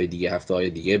قسمت‌های دیگه، هفته‌های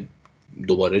دیگه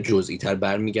دوباره جزئی تر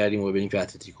برمیگردیم و ببینیم که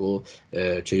اتلتیکو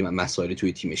چه مسائلی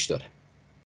توی تیمش داره.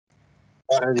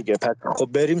 آره دیگه. پس خب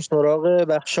بریم سراغ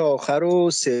بخش آخر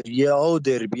و سری آ و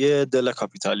دربی دل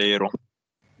کاپیتاله روم.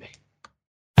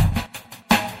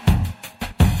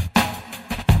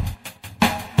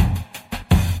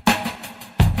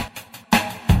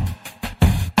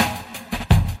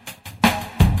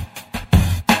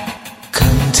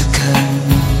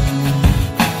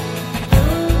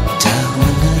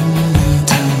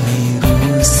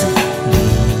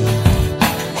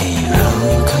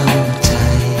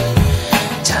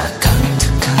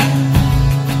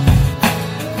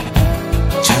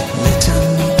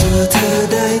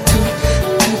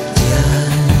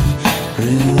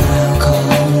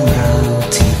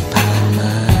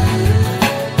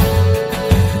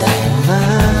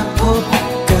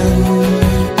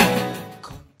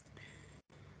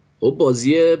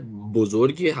 بازی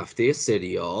بزرگی هفته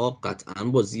سری آ قطعا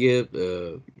بازی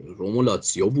روم و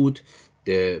لاتزیو بود،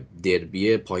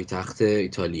 دربی پایتخت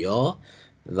ایتالیا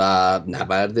و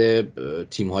نبرد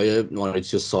تیم‌های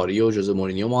ماریتسیو ساری و ژوزه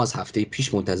مورینیو. ما از هفته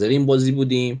پیش منتظر این بازی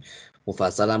بودیم،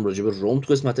 مفصل هم راجع به روم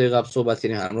تو قسمت‌های قبل صحبت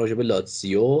کردیم، هم راجع به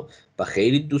لاتزیو، و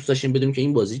خیلی دوست داشتیم بدونیم که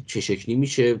این بازی چه شکلی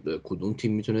میشه، کدوم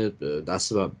تیم میتونه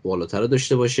دست بالاتر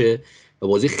داشته باشه. و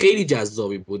بازی خیلی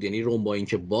جذابی بود. یعنی روم با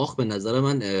اینکه باخت، به نظر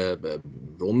من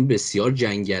روم بسیار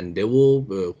جنگنده و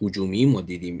هجومی ما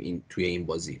دیدیم توی این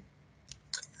بازی.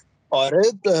 آره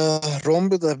روم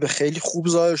به خیلی خوب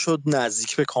ظاهر شد،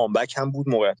 نزدیک به کامبک هم بود،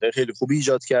 موقعیت خیلی خوبی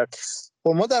ایجاد کرد. خب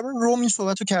ما در روم این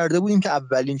صحبت رو کرده بودیم که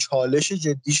اولین چالش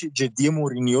جدی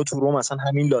مورینیو تو روم اصلا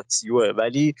همین لاتزیوه،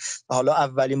 ولی حالا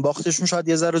اولین باختشون شاید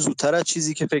یه ذره زودتر از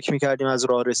چیزی که فکر می‌کردیم از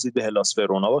راه رسید به هلاس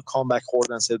ورونا، با کامبک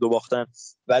خوردن 3-2 باختن،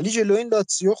 ولی جلوی این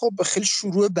لاتزیو خب خیلی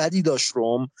شروع بدی داشت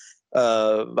روم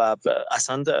و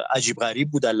اصلا عجیب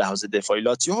غریب بود در لحاظ دفاعی.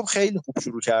 لاتزیو خب خیلی خوب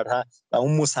شروع کرد و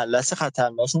اون مثلث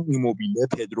خطرناکشون ایموبیله،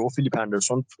 پدرو، فیلیپ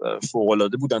اندرسون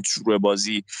فوق‌العاده بودن تو شروع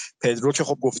بازی. پدرو که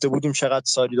خب گفته بودیم چقدر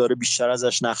سالی داره بیشتر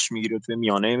ازش نقش میگیره توی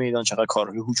میانه میدان، چقدر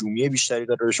کارهای هجومی بیشتری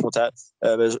داره بهش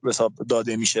به حساب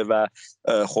داده میشه و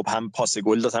خب هم پاس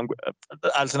گل داد، هم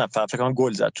البته فکر کنم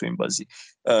گل زد تو این بازی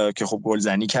که خب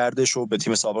گلزنی کردش و به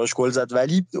تیم سابقش گل زد.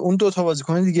 ولی اون دو تا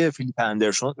بازیکن دیگه، فیلیپ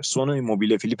اندرسون و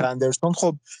ایموبیله، فیلیپ اندرسون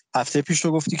خب هفته پیش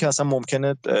تو گفتی که اصلا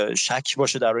ممکنه شک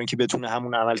باشه در اینکه بتونه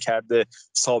همون عمل کرده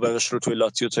سابقش رو توی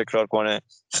لاتزیو تکرار کنه.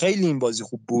 خیلی این بازی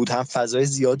خوب بود، هم فضای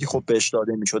زیادی خب بهش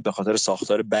داده میشد به خاطر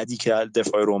ساختار بدی که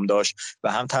دفاع روم داشت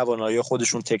و هم توانایی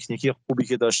خودشون، تکنیکی خوبی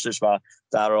که داشتش و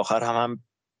در آخر هم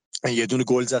یه دونه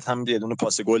گل زد، هم یه دونه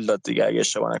پاس گل داد دیگه اگه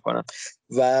اشتباه نکنم.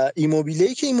 و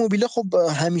ایموبیله که ایموبیله خب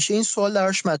همیشه این سوال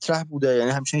درش مطرح بوده،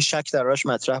 یعنی همیشه این شک درش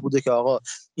مطرح بوده که آقا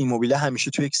ایموبیله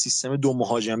همیشه توی یک سیستم دو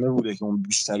مهاجمه بوده که اون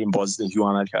بیشترین بازدهی و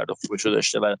عمل کرده خوبشو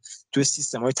داشته و توی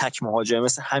سیستم‌های تک مهاجمه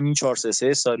مثل همین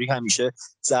 4-3-3 ساری همیشه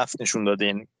ضعف نشون داده،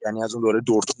 یعنی از اون دوره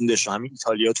دورتموندش، همین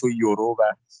ایتالیا توی یورو و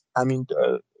همین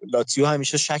لاتزیو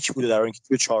همیشه شک بوده در اینکه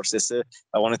توی 4-3-3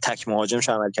 توان تک مهاجمش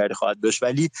عمل کرده خواهد داشت،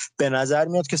 ولی به نظر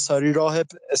میاد که ساری راه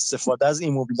استفاده از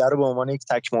ایموبیله رو به عنوان یک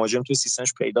تک مهاجم توی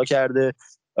سیستمش پیدا کرده.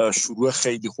 شروع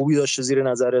خیلی خوبی داشته زیر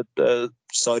نظر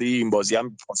ساری، این بازی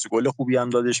هم پاس گل خوبی هم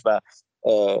دادش و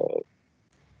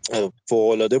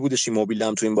فوق‌العاده بودش ایموبیله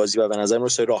هم تو این بازی و به نظر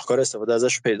میاد راهکار استفاده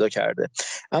ازش رو پیدا کرده.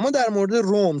 اما در مورد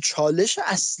روم، چالش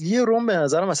اصلی روم به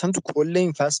نظرم مثلا تو کل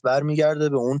این فصل برمیگرده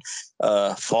به اون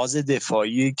فاز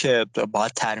دفاعی که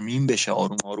باید ترمیم بشه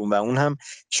آروم آروم و اون هم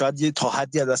شاید تا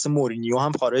حدی از دست مورینیو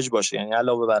هم خارج باشه، یعنی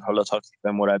علاوه بر حالا تاکتیک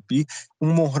و مربی،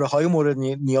 اون مهره‌های مورد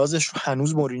نیازش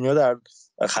هنوز مورینیو در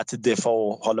خط دفاع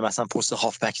و حالا مثلا پست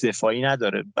هافبک دفاعی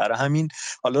نداره. برای همین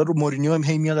حالا رو مورینیو هم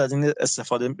هی میاد از این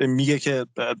استفاده، میگه که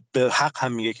به حق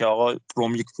هم میگه که آقا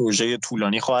روم یک پروژه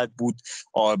طولانی خواهد بود،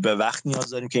 به وقت نیاز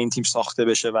داریم که این تیم ساخته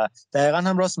بشه و دقیقاً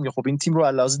هم راست میگه. خب این تیم رو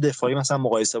علاوه دفاعی مثلا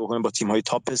مقایسه بکنیم با تیم‌های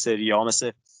تاپ سری آ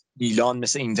مثل میلان،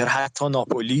 مثل اینتر، حتی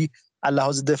ناپولی،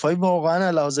 علاوه دفاعی واقعاً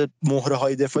علاوه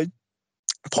مهره‌های دفاعی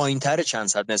پایین‌تر چند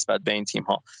صد نسبت به این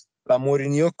تیم‌ها و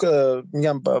مورینیو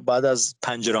میگم بعد از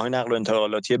پنجره‌های نقل و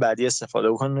انتقالاتی بعدی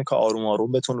استفاده بکنه که آروم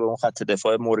آروم بتونه به اون خط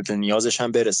دفاع مورد نیازش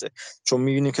هم برسه، چون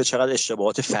می‌بینیم که چقدر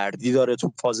اشتباهات فردی داره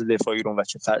تو فاز دفاعی رو و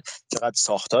چقدر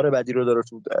ساختار بدی رو داره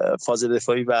تو فاز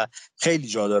دفاعی و خیلی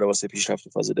جا داره واسه پیشرفت تو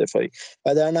فاز دفاعی.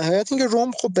 و در نهایت اینکه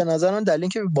روم خب به نظر من دلیل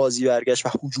اینکه بازی برگشت و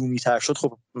هجومی‌تر شد،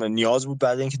 خب نیاز بود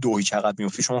بعد اینکه 2-0 عقب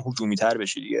می‌افتاد شما هجومی‌تر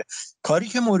بشید دیگه. کاری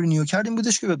که مورینیو کرد این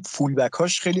بودش که به فول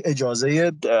بک‌هاش خیلی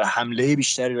اجازه حمله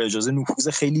بیشتری، اجازه نفوذ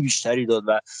خیلی بیشتری داد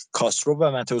و کاسترو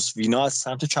و ماتئوس وینا از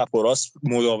سمت چپ و راست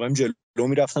مداوم جلو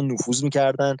میرفتن، نفوذ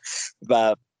میکردن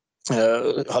و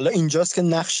حالا اینجاست که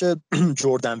نقش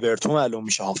جردن ورتو معلوم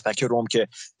میشه، هافبک روم که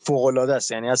فوق العاده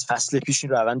است. یعنی از فصل پیش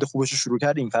این روند خوبش رو شروع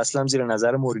کرد، این فصل هم زیر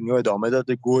نظر مورینیو ادامه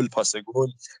داده، گل، پاس گل،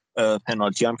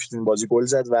 پنالتی هم که تو این بازی گل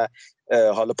زد و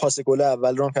حالا پاس گل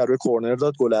اول رو هم که روی کورنر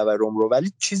داد، گل اول روم رو.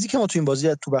 ولی چیزی که ما تو این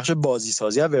بازی تو بخش بازی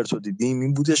سازی ورتو دیدیم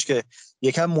این بودش که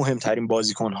یکم مهمترین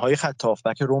بازیکن‌های خط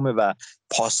هافبک روم و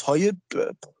پاس‌های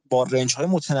با رنج‌های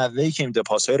متنوعی که میده،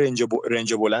 پاس‌های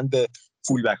رنج بلند به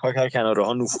فول بک ها که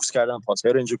کنارها نفوذ کردن،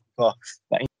 پاس‌های رنج کوتاه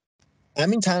و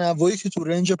همین تنوعی که تو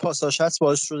رنج پاساش هست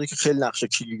باعث شده که خیلی نقش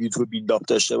کلیدی تو بیلداپ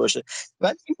داشته باشه.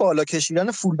 ولی این بالا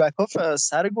کشیدن فول بک ها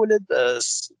سر گل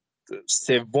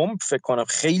سوم فکر کنم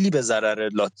خیلی به ضرر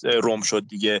روم شد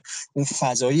دیگه. اون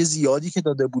فضای زیادی که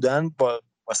داده بودن، با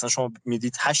مثلا شما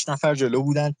میدید 8 نفر جلو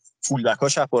بودن، فول بک ها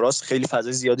چپ و راست، خیلی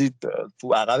فضای زیادی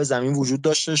تو عقب زمین وجود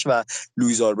داشتش و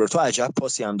لوئیز آلبرتو عجب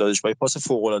پاسی هم دادش با یه پاس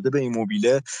فوق العاده به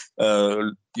ایموبیله،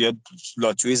 یه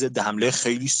لاتزیو ضد حمله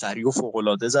خیلی سریع و فوق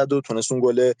العاده زد و تونست اون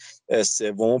گل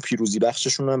سوم پیروزی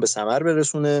بخششون هم به ثمر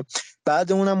برسونه.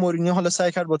 بعد اونم مورینیو حالا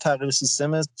سعی کرد با تغییر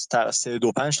سیستم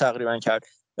 3-2-5 تقریبا کرد،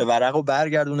 ورقو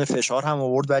برگردونه، فشار هم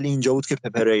آورد، ولی اینجا بود که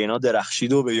پپرینا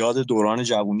درخشید و به یاد دوران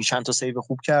جوونی چند تا سیو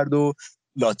خوب کرد و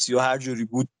لاتزیو هر جوری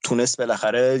بود تونست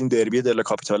بالاخره این دربی دل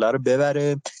کاپیتاله رو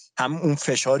ببره. هم اون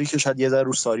فشاری که شاید یه ذره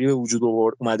رو ساری به وجود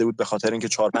اومده بود به خاطر اینکه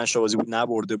 4-5 تا بازی بود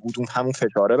نبرده بود، اون همون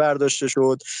فشاره برداشته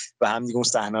شد و هم دیگه اون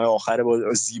صحنه آخر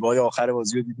زیبای آخر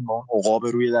بازی رو دیدیم، اون عقاب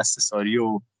روی دست ساری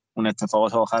و اون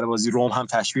اتفاقات آخر بازی. روم هم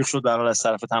تشویق شد به حال از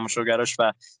طرف تماشاگراش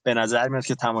و به نظر میاد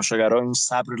که تماشاگرها این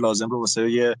صبر لازم رو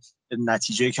واسه یه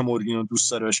نتیجه‌ای که مورینیو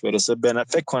دوست داره بهش برسه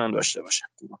فکر کنن داشته باشن.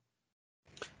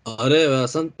 آره و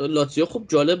اصلا لاتزیو خب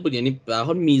جالب بود، یعنی به هر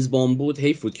حال میزبان بود،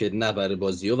 حیف بود که نبره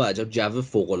بازیو و عجب جو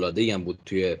فوق العاده ای هم بود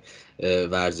توی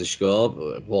ورزشگاه،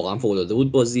 واقعا فوق العاده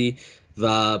بود بازی.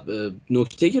 و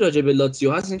نکته که راجع به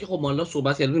لاتزیو هست این که خب ما الان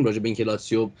صحبت کردیم راجع به اینکه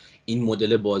لاتزیو این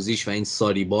مدل بازیش و این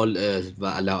ساریبال و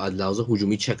از لحاظ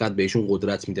هجومی چقدر بهشون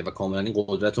قدرت میده و کاملا این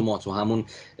قدرت رو ما تو همون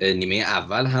نیمه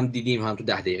اول هم دیدیم، هم تو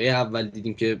 10 دقیقه اول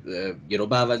دیدیم که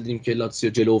گروه اول دیدیم که لاتزیو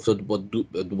جلو افتاد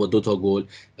با دو تا گل.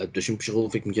 داشتیم پیش خودمون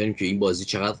فکر می‌کردیم که این بازی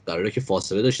چقدر قراره که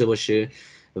فاصله داشته باشه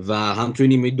و هم توی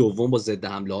نیمه دوم با ضد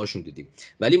حمله هاشون دیدیم.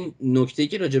 ولی نکته‌ای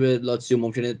که راجع به لاتزیو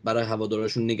ممکنه برای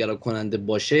هوادارشون نگران کننده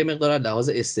باشه مقدار لحاظ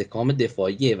استحکام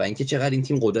دفاعیه و اینکه چقدر این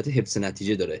تیم قدرت حفظ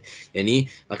نتیجه داره. یعنی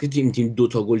وقتی تیم دو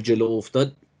تا گل جلو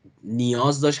افتاد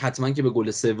نیاز داشت حتما که به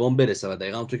گل سوم برسه و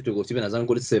دقیقاً همونطور که تو گفتی به نظرم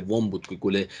گل سوم بود که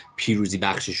گل پیروزی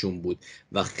بخششون بود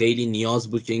و خیلی نیاز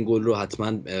بود که این گل رو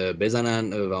حتما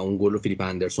بزنن و اون گل رو فیلیپ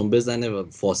اندرسون بزنه و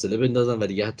فاصله بندازن و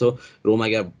دیگه حتی روم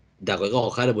اگر دقایق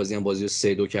آخر بازی هم بازی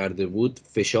رو 3-2 کرده بود،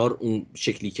 فشار اون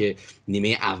شکلی که نیمه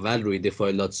اول روی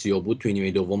دفاع لاتزیو بود توی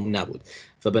نیمه دوم نبود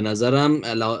و به نظرم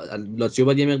لاتزیو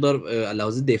باید یه مقدار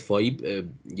لحاظ دفاعی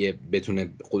بتونه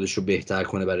خودش رو بهتر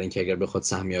کنه برای اینکه اگر بخواد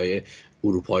سهمیه‌های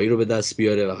اروپایی رو به دست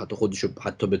بیاره و حتی خودش رو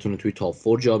حتی بتونه توی تاپ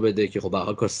فور جا بده که خب به هر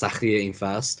حال کار سختیه این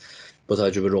فصل با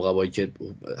توجه به رقبایی که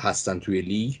هستن توی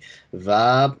لیگ. و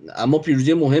اما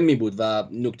پیروزی مهمی بود و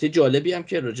نکته جالبی هم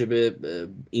که راجع به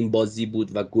این بازی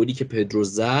بود و گلی که پدرو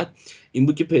زد این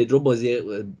بود که پدرو بازی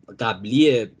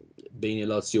قبلی بین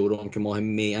لاتزیو و روم که ماه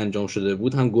می انجام شده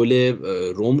بود هم گل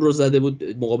روم رو زده بود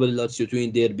مقابل لاتزیو تو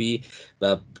این دربی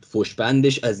و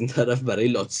پشتبندش از این طرف برای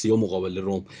لاتزیو مقابل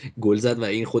روم گل زد و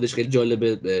این خودش خیلی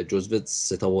جالبه، جزو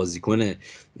 3 تا بازیکن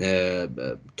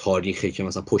تاریخی که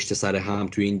مثلا پشت سر هم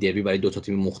توی این دربی برای 2 تا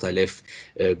تیم مختلف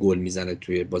گل میزنه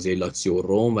توی بازی لاتزیو و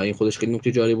روم و این خودش خیلی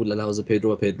نکته جالبی بود لحاظ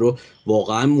پدرو و پدرو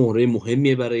واقعا مهره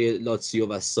مهمیه برای لاتزیو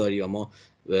و ساری و ما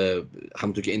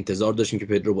همونطور که انتظار داشتیم که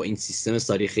پدرو با این سیستم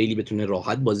ساری خیلی بتونه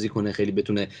راحت بازی کنه، خیلی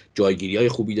بتونه جایگیری‌های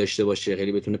خوبی داشته باشه،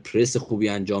 خیلی بتونه پرس خوبی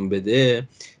انجام بده.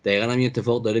 دقیقاً هم این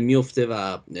اتفاق داره میفته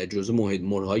و جزو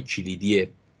مهرهای کلیدی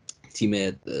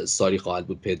تیم ساری خواهد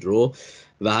بود پدرو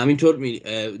و همینطور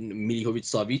میلیکوویچ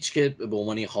ساویچ که به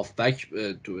عنوان هافبک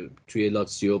توی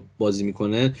لاتزیو بازی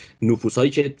میکنه.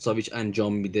 نفوذهایی که ساویچ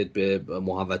انجام میده به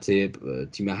محوطه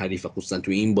تیم حریف و خصوصا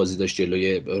توی این بازی داشت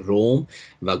جلوی روم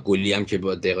و گلی هم که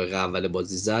با دقیقه اول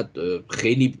بازی زد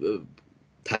خیلی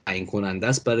تعیین کننده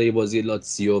است برای بازی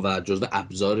لاتزیو و جزو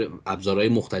ابزارهای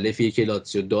مختلفیه که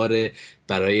لاتزیو داره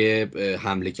برای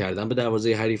حمله کردن به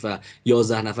دروازه حریف و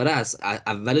 11 نفره از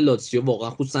اول لاتزیو واقعا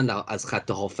خصوصا از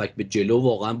خط هافک به جلو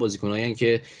واقعا بازیکنایی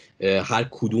که هر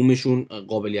کدومشون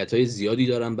قابلیت‌های زیادی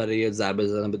دارن برای ضربه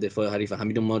زدن به دفاع حریف.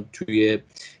 همین ما توی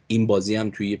این بازی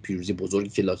هم توی پیروزی بزرگی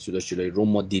که لاتزیو داشت جلوی روم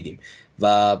ما دیدیم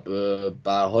و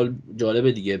به هر حال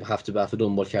جالبه دیگه هفته به هفته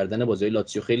دنبال کردن بازی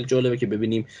لاتزیو خیلی جالبه که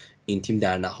ببینیم این تیم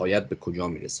در نهایت به کجا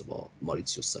میرسه با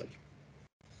ماریتسیو ساری.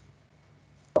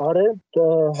 آره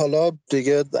حالا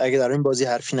دیگه اگه در این بازی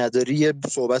حرفی نداری یه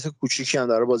صحبت کوچیکی هم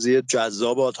در بازی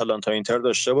جذاب آتالانتا اینتر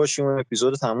داشته باشیم و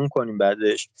اپیزود تموم کنیم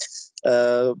بعدش.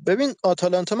 ببین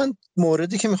آتالانتا من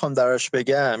موردی که میخوام درش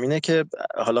بگم اینه که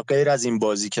حالا غیر از این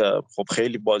بازی که خب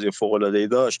خیلی بازی فوق‌العاده‌ای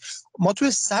داشت، ما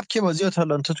توی سبک بازی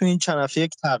آتالانتا توی این چند هفته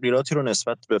یک تغییراتی رو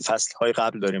نسبت به فصل‌های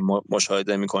قبل داریم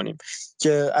مشاهده می‌کنیم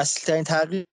که اصلی‌ترین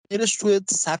تغییرش توی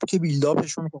سبک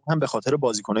بیلداپشون هم به خاطر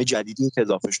بازیکن‌های جدیدی که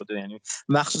اضافه شده، یعنی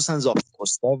مخصوصا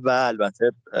زاپاکوستا و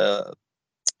البته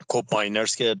کوب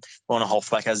ماینرز که اون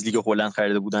هافبک از لیگ هلند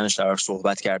خریده بودنش در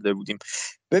صحبت کرده بودیم.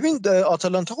 ببین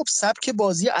آتالانتا خب سبک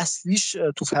بازی اصلیش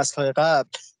تو فصل‌های قبل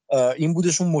این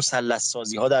بودشون مثلث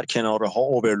سازی ها در کناره ها،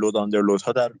 اوورلود آندرلود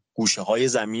ها در گوشه های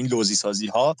زمین، لوزی سازی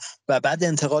ها و بعد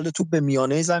انتقال توپ به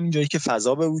میانه زمین جایی که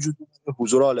فضا به وجود اومده،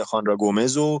 حضور آلخاندرو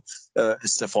گومز و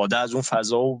استفاده از اون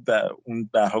فضا و اون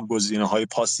برها گزینه‌های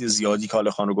پاسی زیادی که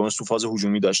آلخاندرو گومز تو فاز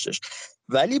هجومی داشتش.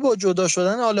 ولی با جدا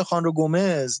شدن آلخاندرو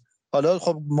گومز حالا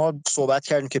خب ما صحبت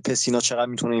کردیم که پسینا چقدر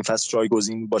میتونه این فصل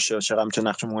جایگزین باشه، چقدر میتونه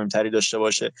نقش مهمتری داشته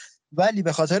باشه، ولی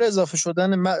به خاطر اضافه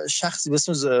شدن شخصی به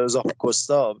اسم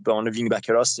زاپاکوستا به عنوان وینگ بک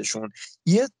راستشون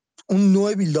یه اون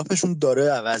نوع بیلداپشون داره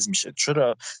عوض میشه.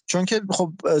 چرا؟ چون که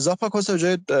خب زاپاکوستا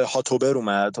جای هاتوبر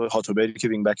اومد، هاتوبری که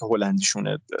وینگ بک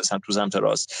هلندیشونه تو سمت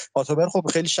راست. هاتوبر خب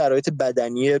خیلی شرایط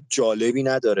بدنی جالبی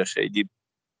نداره، خیلی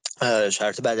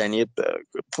شرط بدنی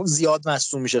زیاد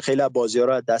مصدوم میشه، خیلی از بازی‌ها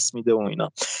رو از دست میده و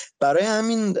اینا. برای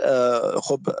همین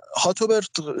خب هاتوبر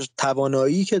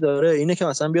توانایی که داره اینه که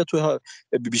مثلا بیاد توی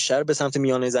بیشتر به سمت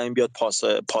میانه زمین بیاد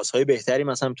پاس‌های بهتری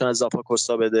مثلا میتونه از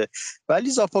زاپاکوستا بده،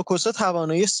 ولی زاپاکوستا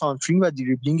توانایی سانترینگ و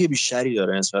دریبلینگ بیشتری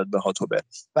داره نسبت به هاتوبر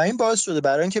و این باعث شده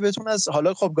برای اینکه بتونه از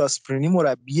حالا خب گاسپرینی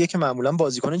مربیه که معمولا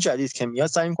بازیکن جدید که میاد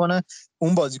سعی می‌کنه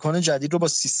اون بازیکن جدید رو با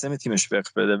سیستم تیمش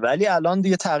وقف بده، ولی الان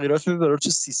دیگه تغییراتی رو داره تو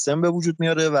سیستم به وجود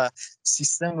میاره و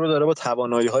سیستم رو داره با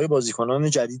توانایی‌های بازیکنان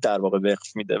جدید در واقع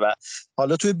وقف میده و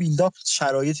حالا توی بیلداپ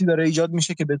شرایطی داره ایجاد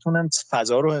میشه که بتونن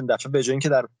فضا رو این دفعه به جای اینکه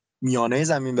در میانه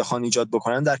زمین بخوان ایجاد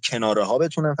بکنن در کناره ها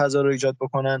بتونن فضا رو ایجاد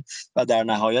بکنن و در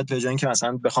نهایت به جای اینکه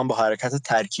مثلا بخوام با حرکت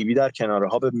ترکیبی در کناره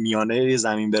ها به میانه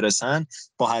زمین برسن،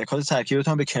 با حرکات ترکیبی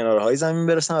بتونن به کناره های زمین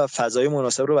برسن و فضای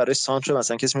مناسب رو برای سانتر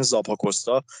مثلا کسی مثل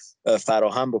زاپاکوستا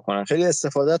فراهم بکنن. خیلی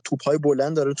استفاده از توپ‌های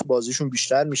بلند داره تو بازیشون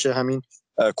بیشتر میشه. همین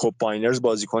کوب ماینرز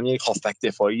بازیکنی یک هافبک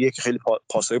دفاعیه که خیلی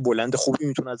پاس‌های بلند خوبی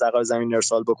میتونه از عقب زمین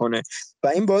ارسال بکنه و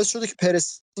این باعث شده که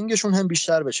پرسینگشون هم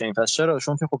بیشتر بشه این فصل. چرا؟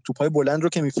 چون که خب توپ‌های بلند رو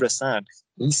که میفرستن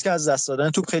ریسک از دست دادن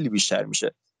توپ خیلی بیشتر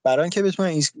میشه. برای اینکه بتونن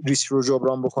این ریسک رو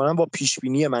جبران بکنن با پیش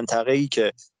بینی منطقه‌ای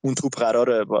که اون توپ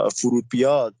قراره فرود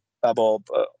بیاد و با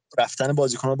رفتن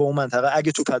بازیکن‌ها به اون منطقه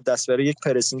اگه توپ از دست بره یک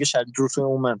پرسینگ شدید رو توی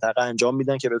اون منطقه انجام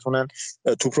میدن که بتونن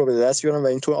توپ رو به دست بیارن و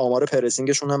این تو آمار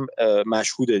پرسینگشون هم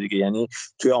مشهوده دیگه. یعنی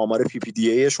توی آمار پی پی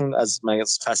دی ایشون از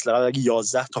فصل قبل اگه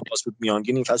 11 تا پاس بود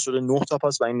میانگین، این فصل شده 9 تا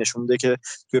پاس و این نشون میده که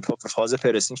توی فاز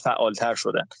پرسینگ فعال‌تر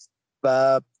شدن.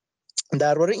 و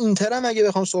درباره اینتر هم اگه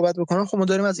بخوام صحبت بکنم، خب ما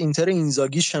داریم از اینتر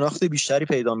اینزاگی شناخت بیشتری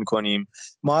پیدا می‌کنیم.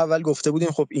 ما اول گفته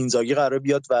بودیم خب اینزاگی قراره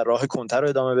بیاد و راه کنته رو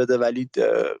ادامه بده، ولی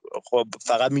خب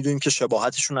فقط میدونیم که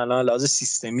شباهتشون الان لحاظ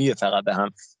سیستمیه فقط به هم،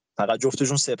 فقط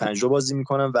جفتشون 3-5-2 بازی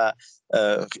میکنن و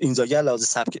اینزاگی لحاظ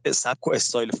سبک و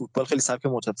استایل فوتبال خیلی سبک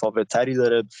متفاوت‌تری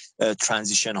داره،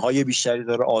 ترانزیشن های بیشتری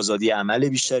داره، آزادی عمل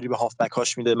بیشتری به هافبک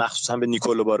هاش میده، مخصوصا به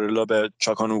نیکولو بارلا، به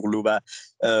چاکانوغلو، و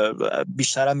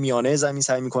بیشتر هم میانه زمین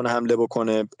سعی میکنه حمله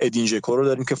بکنه. ادین ژکو رو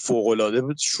داریم که فوق العاده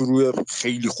شروع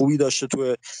خیلی خوبی داشته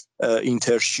تو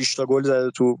اینتر، 6 تا گل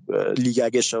زده تو لیگ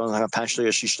اگه اشتباه 5 تا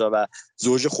یا 6 تا و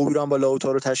زوج خوبی رو هم با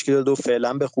لاوتارو تشکیل داده و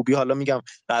فعلا به خوبی، حالا میگم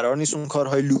قرار نیست اون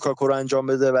کارهای لوکاکو رو انجام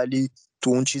بده، ولی تو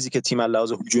اون چیزی که تیم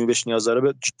لحاظ هجومی بهش نیاز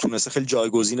داره تونسته خیلی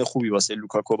جایگزین خوبی واسه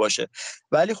لوکاکو باشه.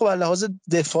 ولی خب لحاظ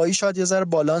دفاعی شاید یه ذره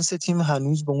بالانس تیم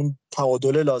هنوز به اون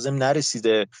تعادل لازم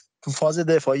نرسیده. تو فاز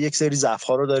دفاعی یک سری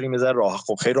ضعف‌ها رو داریم، مثلا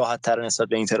خب خیلی راحت‌تر نسبت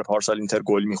به اینتر. پارسال اینتر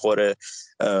گل می‌خوره،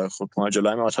 خب ما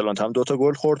جلوی آتالانتا هم 2 تا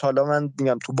گل خورد. حالا من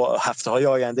میگم تو با هفته‌های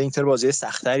آینده اینتر بازی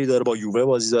سخت‌تری داره، با یووه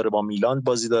بازی داره، با میلان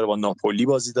بازی داره، با ناپولی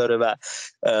بازی داره و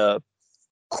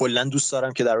کلا دوست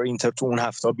دارم که در اینتر تو اون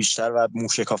هفته بیشتر و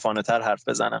موشکافانه‌تر حرف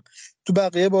بزنم. تو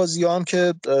بقیه بازی‌ها هم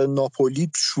که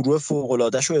ناپولی شروع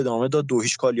فوق‌العاده‌شو ادامه داد،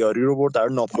 2-0 کالیاری رو برد. در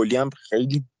ناپولی هم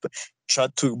خیلی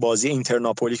شاید تو بازی اینتر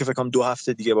ناپولی که فکر کنم 2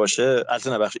 هفته دیگه باشه، البته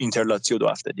نه اینتر لاتزیو 2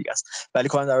 هفته دیگه است، ولی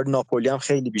کلا در ناپولی هم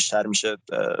خیلی بیشتر میشه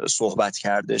صحبت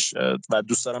کردش و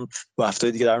دوست دارم 2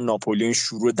 هفته دیگه در ناپولی این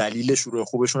شروع دلیل شروع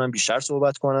خوبشون هم بیشتر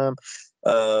صحبت کنم.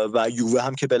 و یووه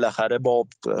هم که بالاخره با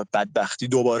بدبختی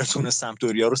دوباره تونه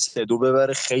سمپدوریا رو 3-2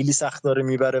 ببره، خیلی سخت داره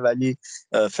میبره ولی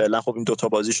فعلا خب این 2 تا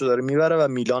بازیشو داره میبره، و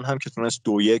میلان هم که تونست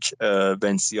 2-1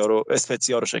 ونسیا رو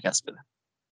اسپتزیا رو شکست بده.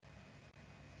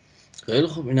 خیلی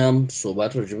خب، اینم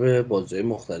صحبت راجع به بازی‌های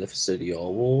مختلف سری آ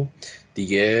و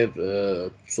دیگه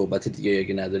صحبت دیگه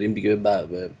اگه نداریم دیگه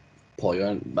به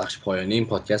پایان بخش پایانی این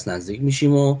پادکست نزدیک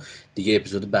میشیم و دیگه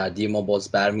اپیزود بعدی ما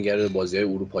باز برمیگرده به بازی‌های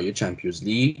اروپایی چمپیونز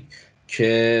لیگ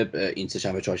که این سه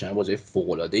شنبه چهارشنبه بازی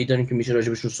فوق‌العاده‌ای داریم که میشه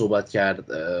راجبشون صحبت کرد.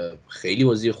 خیلی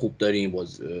بازی خوب داریم،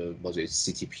 بازی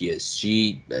سیتی پی اس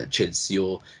جی، چلسی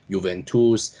و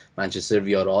یوونتوس، منچستر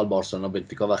ویارال، بارسلونا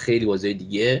بنفیکا و خیلی بازی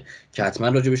دیگه که حتما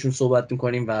راجبشون صحبت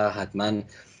می‌کنیم و حتما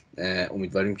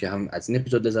امیدواریم که هم از این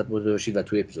اپیزود لذت برده باشید و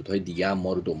توی اپیزودهای دیگه هم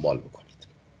ما رو دنبال بکنید.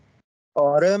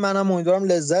 آره منم امیدوارم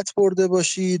لذت برده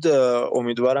باشید.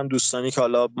 امیدوارم دوستانی که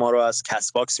حالا ما رو از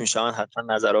کست باکس میشنون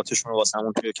حتما نظراتشون رو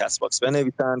واسمون توی کست باکس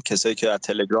بنویسن. کسایی که از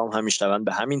تلگرام هم میشنون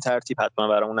به همین ترتیب حتما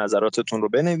برامون نظراتتون رو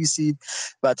بنویسید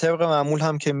و طبق معمول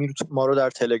هم که ما رو در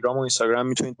تلگرام و اینستاگرام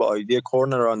میتونید با آیدی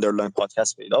کورنر آندرلاین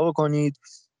پادکست پیدا بکنید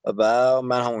و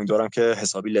من هم امیدوارم که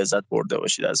حسابی لذت برده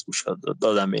باشید از گوش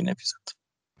دادن به این اپیزود.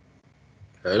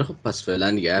 خیلی خب، پس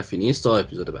فعلا دیگه حرفی نیست تا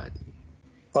اپیزود بعدی.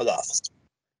 خداحافظ.